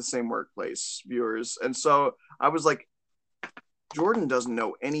actually go to the same workplace, viewers, and so I was like, Jordan doesn't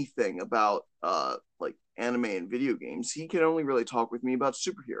know anything about like anime and video games. He can only really talk with me about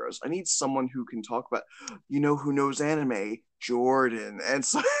superheroes. I need someone who can talk about, who knows anime, Jordan, and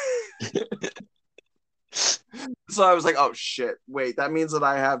so. So I was like, oh shit, wait, that means that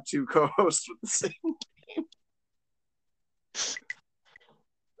I have two co-hosts with the same.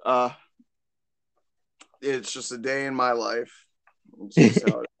 Uh, it's just a day in my life. It's just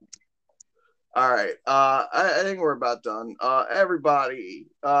how it. All right. I think we're about done. Everybody,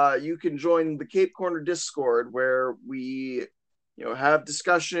 you can join the Cape Corner Discord where we, have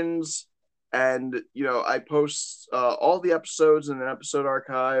discussions, and I post all the episodes in an episode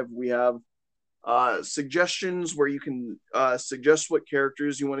archive. We have suggestions where you can suggest what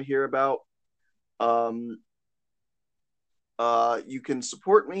characters you want to hear about. Um, you can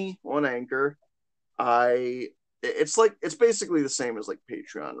support me on Anchor. I it's basically the same as like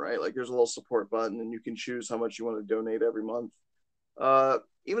Patreon, right? Like there's a little support button and you can choose how much you want to donate every month.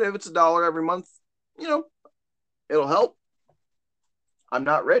 Even if it's $1 every month, you know, it'll help. I'm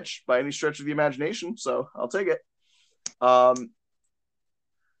not rich by any stretch of the imagination, so I'll take it. Um,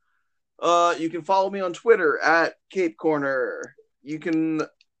 you can follow me on Twitter at Cape Corner. You can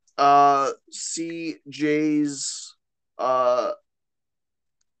see Jay's Facebook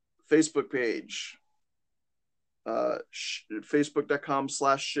page,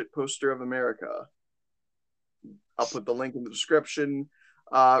 facebook.com/shitposter of America. I'll put the link in the description.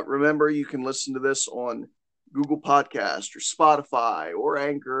 Remember, you can listen to this on Google Podcast or Spotify or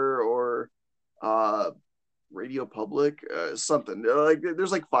Anchor or Radio Public, something like.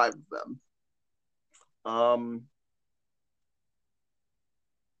 There's like 5 of them.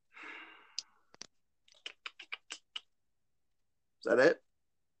 Is that it?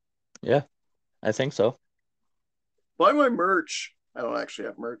 Yeah, I think so. Buy my merch. I don't actually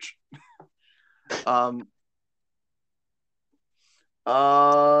have merch. um.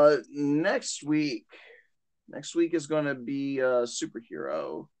 Next week. Next week is going to be a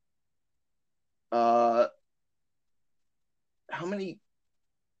superhero. Uh, how many?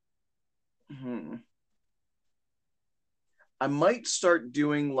 I might start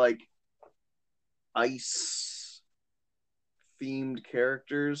doing like ice themed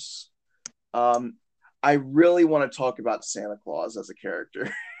characters. Um, I really want to talk about Santa Claus as a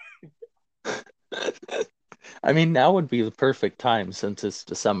character. I mean, now would be the perfect time since it's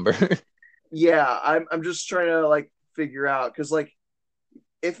December. Yeah, I'm just trying to like figure out because like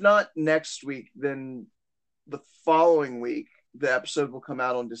if not next week, then the following week the episode will come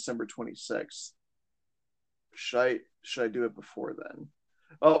out on December 26th. Should I do it before then?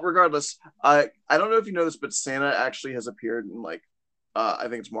 Well, regardless, I don't know if you know this, but Santa actually has appeared in like I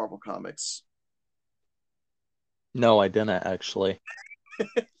think it's Marvel Comics. No, I didn't actually.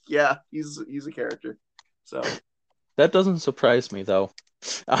 Yeah, he's a character. So That doesn't surprise me though.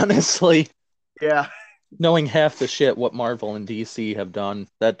 Honestly, yeah, knowing half the shit what Marvel and DC have done,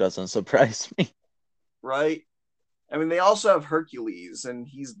 that doesn't surprise me. right. I mean, they also have Hercules, and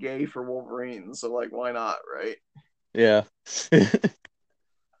he's gay for Wolverine, so like, why not, right? Yeah.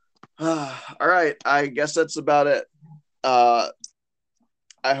 All right, I guess that's about it. Uh,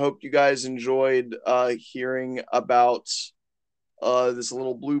 I hope you guys enjoyed hearing about this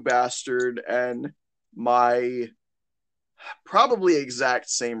little blue bastard and my probably exact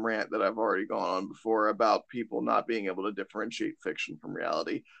same rant that I've already gone on before about people not being able to differentiate fiction from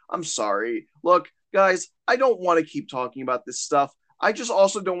reality. I'm sorry. Look, guys, I don't want to keep talking about this stuff. I just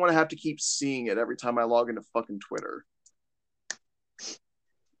also don't want to have to keep seeing it every time I log into fucking Twitter.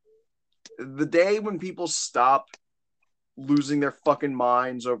 The day when people stop losing their fucking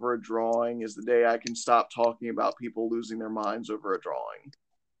minds over a drawing is the day I can stop talking about people losing their minds over a drawing.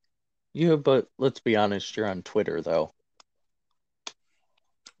 Yeah, but let's be honest, you're on Twitter though.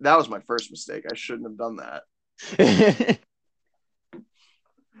 That was my first mistake. I shouldn't have done that.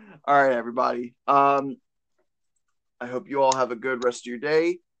 All right, everybody. I hope you all have a good rest of your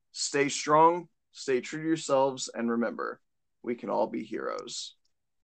day. Stay strong, stay true to yourselves, and remember, we can all be heroes.